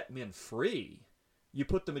don't set men free. You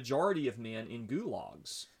put the majority of men in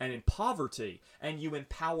gulags and in poverty, and you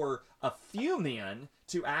empower a few men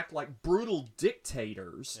to act like brutal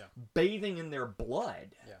dictators, bathing in their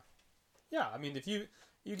blood. Yeah, I mean, if you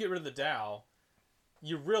get rid of the Tao,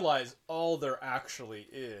 you realize all there actually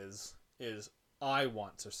is I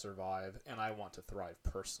want to survive and I want to thrive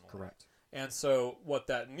personally. Correct. And so what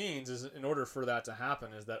that means is, in order for that to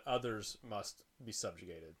happen, is that others must be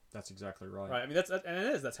subjugated. That's exactly right. Right. I mean,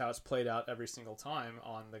 that's how it's played out every single time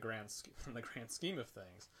on the grand scheme of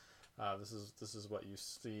things. This is what you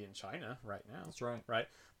see in China right now. That's right. Right.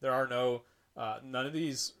 There are none of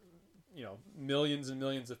these, millions and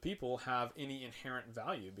millions of people have any inherent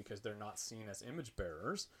value because they're not seen as image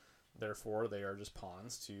bearers. Therefore, they are just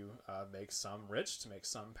pawns to make some rich, to make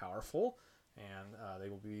some powerful. And they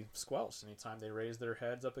will be squelched anytime they raise their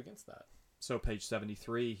heads up against that. So page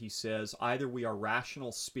 73, he says, either we are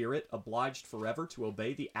rational spirit obliged forever to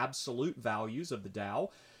obey the absolute values of the Tao,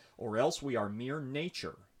 or else we are mere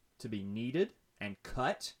nature to be kneaded and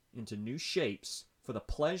cut into new shapes for the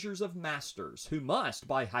pleasures of masters who must,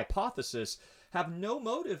 by hypothesis, have no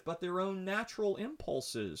motive but their own natural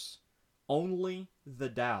impulses. Only the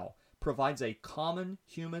Tao provides a common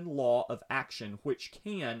human law of action which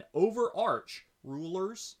can overarch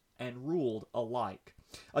rulers and ruled alike.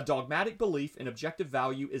 A dogmatic belief in objective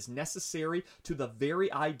value is necessary to the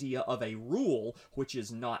very idea of a rule which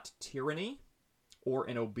is not tyranny or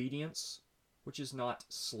an obedience which is not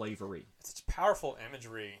slavery. It's such powerful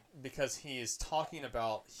imagery because he is talking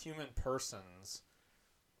about human persons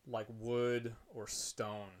like wood or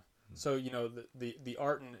stone. So, the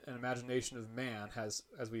art and imagination of man has,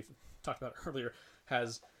 as we've talked about earlier,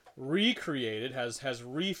 has recreated, has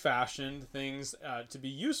refashioned things to be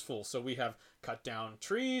useful. So we have cut down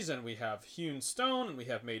trees, and we have hewn stone, and we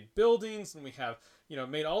have made buildings, and we have,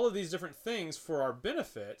 made all of these different things for our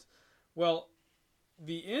benefit. Well,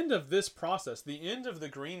 the end of this process, the end of the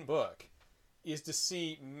Green Book, is to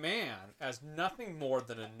see man as nothing more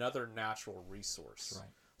than another natural resource. Right.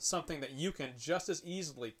 Something that you can just as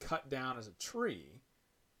easily cut down as a tree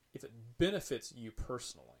if it benefits you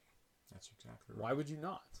personally. That's exactly right. Why would you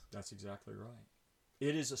not? That's exactly right.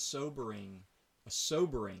 It is a sobering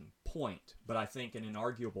point, but I think an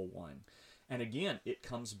inarguable one. And again, it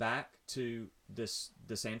comes back to this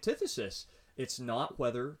antithesis. It's not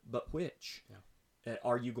whether, but which. Yeah.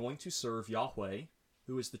 Are you going to serve Yahweh,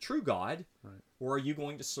 who is the true God, right, or are you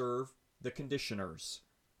going to serve the conditioners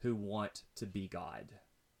who want to be God?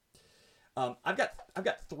 I've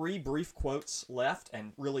got three brief quotes left,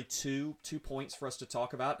 and really two points for us to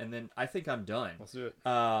talk about, and then I think I'm done. Let's do it.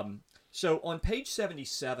 So on page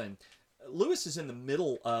 77, Lewis is in the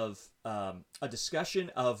middle of a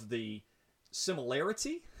discussion of the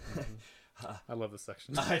similarity. I love this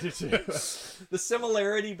section. I do too. The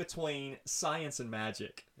similarity between science and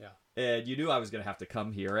magic. Yeah. And you knew I was going to have to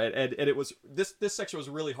come here, and it was this section was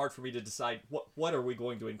really hard for me to decide what are we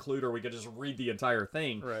going to include, or are we going to just read the entire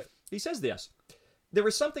thing? Right. He says this: there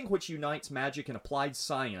is something which unites magic and applied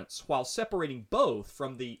science, while separating both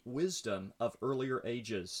from the wisdom of earlier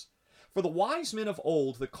ages. For the wise men of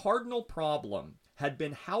old, the cardinal problem had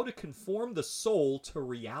been how to conform the soul to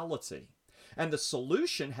reality, and the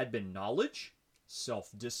solution had been knowledge,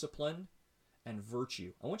 self-discipline, and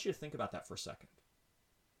virtue. I want you to think about that for a second.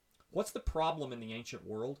 What's the problem in the ancient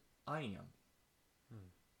world? I am.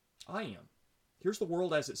 I am. Here's the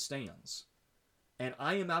world as it stands. And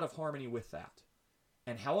I am out of harmony with that.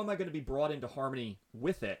 And how am I going to be brought into harmony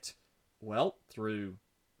with it? Well, through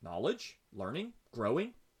knowledge, learning,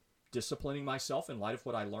 growing, disciplining myself in light of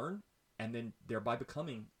what I learn, and then thereby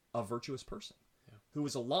becoming a virtuous person who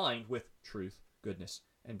is aligned with truth, goodness,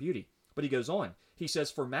 and beauty. But he goes on. He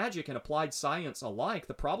says, for magic and applied science alike,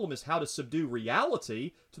 the problem is how to subdue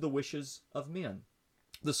reality to the wishes of men.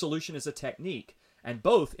 The solution is a technique, and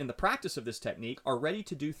both, in the practice of this technique, are ready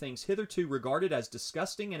to do things hitherto regarded as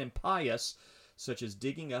disgusting and impious, such as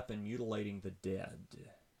digging up and mutilating the dead.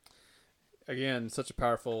 Again, such a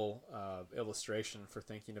powerful illustration for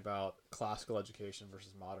thinking about classical education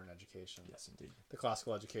versus modern education. Yes, indeed. The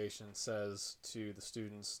classical education says to the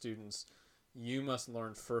students, you must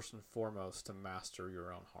learn first and foremost to master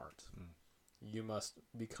your own heart. You must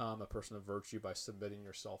become a person of virtue by submitting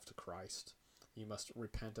yourself to Christ. You must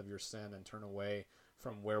repent of your sin and turn away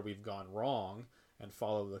from where we've gone wrong and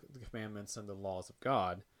follow the commandments and the laws of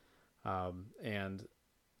God. And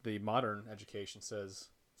the modern education says,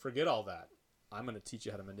 forget all that. I'm going to teach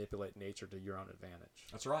you how to manipulate nature to your own advantage.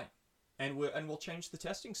 That's right. And we'll change the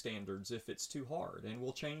testing standards if it's too hard, and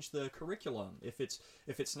we'll change the curriculum if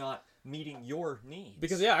it's not meeting your needs.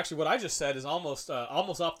 Because actually, what I just said is almost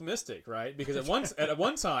optimistic, right? Because at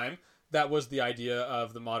one time that was the idea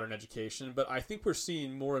of the modern education, but I think we're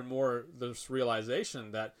seeing more and more this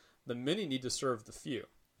realization that the many need to serve the few.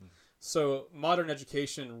 So modern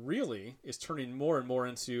education really is turning more and more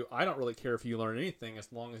into, I don't really care if you learn anything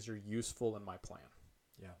as long as you're useful in my plan.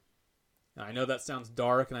 Yeah. And I know that sounds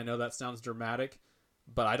dark and I know that sounds dramatic,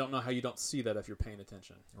 but I don't know how you don't see that if you're paying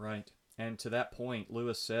attention. Right. And to that point,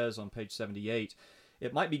 Lewis says on page 78,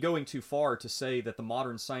 it might be going too far to say that the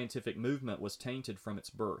modern scientific movement was tainted from its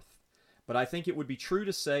birth. But I think it would be true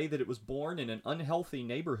to say that it was born in an unhealthy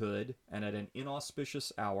neighborhood and at an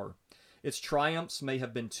inauspicious hour. Its triumphs may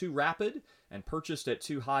have been too rapid and purchased at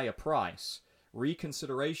too high a price.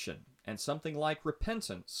 Reconsideration and something like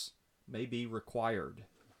repentance may be required.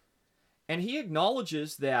 And he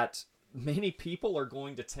acknowledges that many people are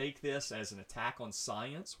going to take this as an attack on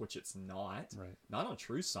science, which it's not. Right. Not on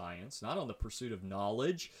true science, not on the pursuit of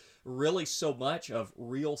knowledge. Really, so much of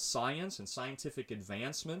real science and scientific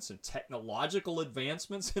advancements and technological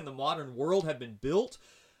advancements in the modern world have been built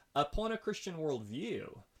upon a Christian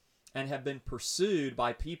worldview and have been pursued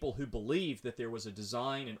by people who believed that there was a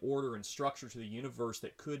design and order and structure to the universe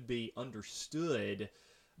that could be understood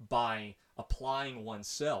by applying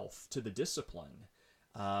oneself to the discipline.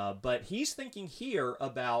 But he's thinking here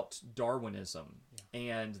about Darwinism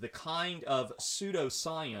and the kind of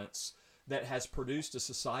pseudoscience that has produced a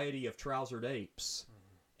society of trousered apes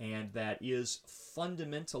and that is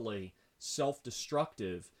fundamentally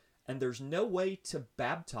self-destructive, and there's no way to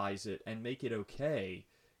baptize it and make it okay.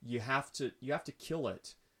 You have to kill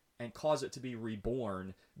it and cause it to be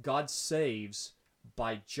reborn. God saves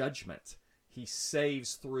by judgment. He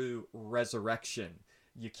saves through resurrection.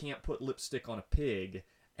 You can't put lipstick on a pig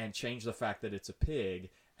and change the fact that it's a pig,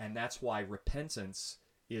 and that's why repentance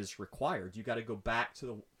is required. You got to go back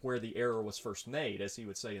to where the error was first made, as he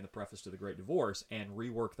would say in the preface to The Great Divorce, and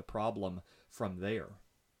rework the problem from there.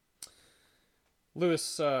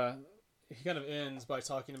 Lewis, he kind of ends by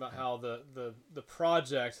talking about how the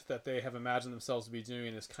project that they have imagined themselves to be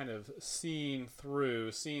doing is kind of seeing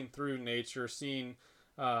through nature, seeing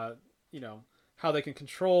how they can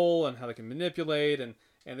control and how they can manipulate, and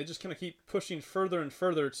they just kind of keep pushing further and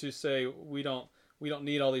further to say we don't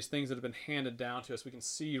need all these things that have been handed down to us. We can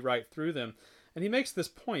see right through them. And he makes this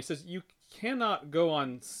point. He says you cannot go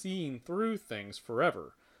on seeing through things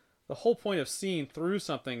forever. The whole point of seeing through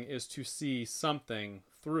something is to see something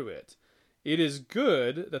through it. It is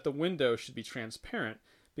good that the window should be transparent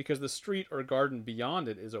because the street or garden beyond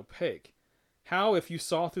it is opaque. How if you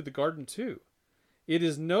saw through the garden too? It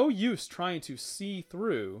is no use trying to see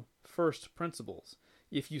through first principles.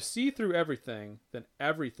 If you see through everything, then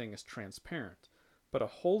everything is transparent. But a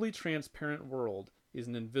wholly transparent world is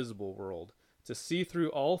an invisible world. To see through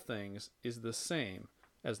all things is the same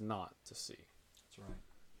as not to see. That's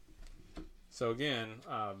right. So again,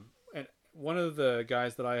 and one of the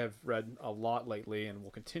guys that I have read a lot lately and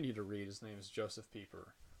will continue to read, his name is Joseph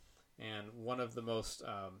Pieper. And one of the most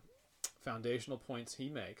foundational points he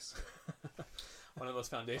makes,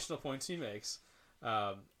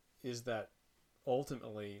 is that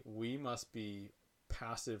ultimately we must be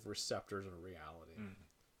passive receptors of reality.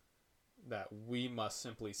 That we must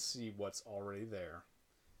simply see what's already there.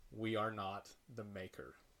 We are not the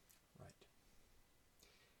maker. Right.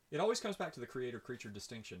 It always comes back to the creator-creature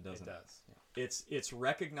distinction, doesn't it? It does. Yeah. It's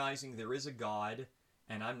recognizing there is a God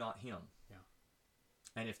and I'm not him. Yeah.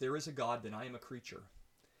 And if there is a God, then I am a creature.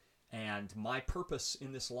 And my purpose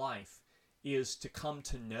in this life is to come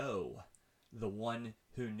to know the one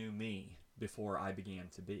who knew me before I began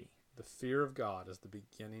to be. The fear of God is the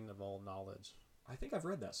beginning of all knowledge. I think I've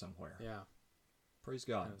read that somewhere. Yeah. Praise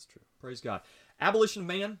God. That's true. Praise God. Abolition of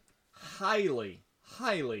Man, highly,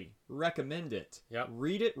 highly recommend it. Yep.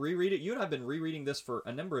 Read it, reread it. You and I have been rereading this for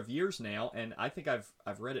a number of years now, and I think I've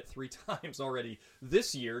read it 3 times already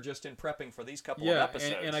this year just in prepping for these couple of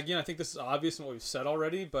episodes. And again, I think this is obvious in what we've said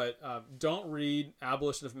already, but don't read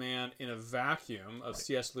Abolition of Man in a vacuum of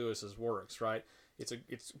C.S. Lewis's works, right?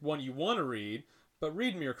 It's one you want to read, but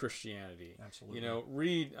read Mere Christianity. Absolutely.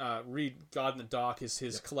 Read God in the Dock,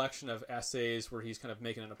 his collection of essays where he's kind of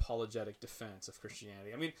making an apologetic defense of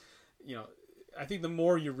Christianity. I mean, I think the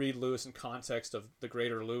more you read Lewis in context of the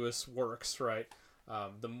greater Lewis works, right,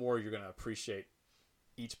 the more you're going to appreciate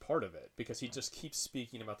each part of it, because he just keeps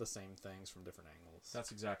speaking about the same things from different angles.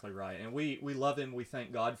 That's exactly right. And we love him. We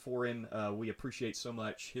thank God for him. We appreciate so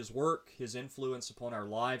much his work, his influence upon our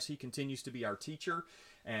lives. He continues to be our teacher.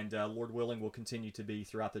 and Lord willing, will continue to be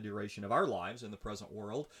throughout the duration of our lives in the present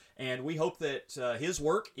world. And we hope that his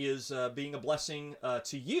work is being a blessing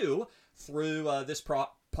to you through this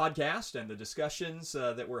podcast and the discussions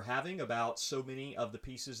that we're having about so many of the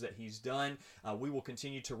pieces that he's done. We will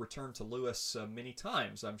continue to return to Lewis many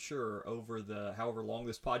times, I'm sure, over the however long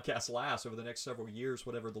this podcast lasts, over the next several years,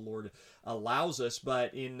 whatever the Lord allows us.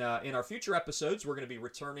 But in our future episodes, we're going to be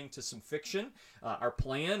returning to some fiction. Our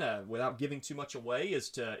plan, without giving too much away, is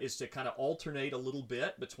to kind of alternate a little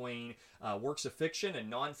bit between works of fiction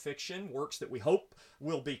and nonfiction, works that we hope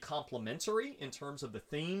will be complementary in terms of the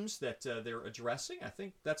themes that they're addressing. I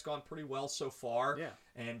think that's gone pretty well so far. Yeah.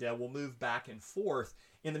 And we'll move back and forth.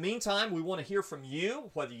 In the meantime, we want to hear from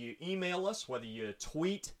you, whether you email us, whether you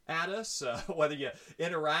tweet at us, whether you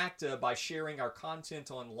interact by sharing our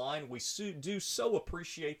content online. We do so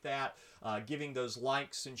appreciate that, giving those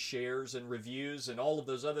likes and shares and reviews and all of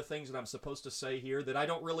those other things that I'm supposed to say here that I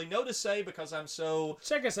don't really know to say because I'm so...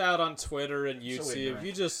 Check us out on Twitter and YouTube.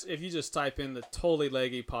 ignorant. If you just type in the Totally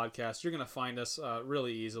Leggy Podcast, you're going to find us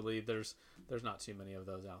really easily. There's not too many of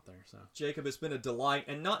those out there. So Jacob, it's been a delight,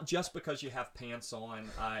 and not just because you have pants on.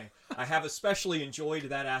 I have especially enjoyed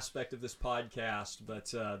that aspect of this podcast, but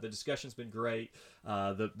the discussion's been great.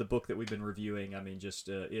 The book that we've been reviewing, I mean, just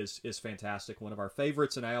is fantastic. One of our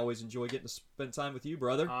favorites, and I always enjoy getting to spend time with you,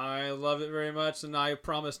 brother. I love it very much, and I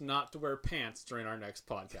promise not to wear pants during our next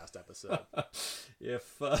podcast episode.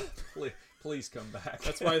 If please come back.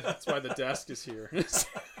 That's why the desk is here.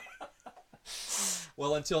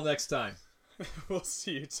 Well, until next time. We'll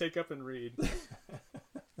see you. Take up and read.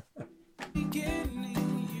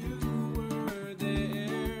 Beginning, you were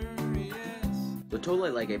there, yes. The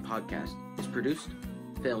Totally Like a Podcast is produced,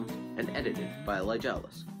 filmed, and edited by Elijah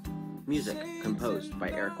Ellis. Music composed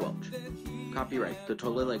by Eric Welch. Copyright The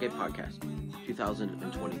Totally Like a Podcast,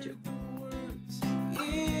 2022.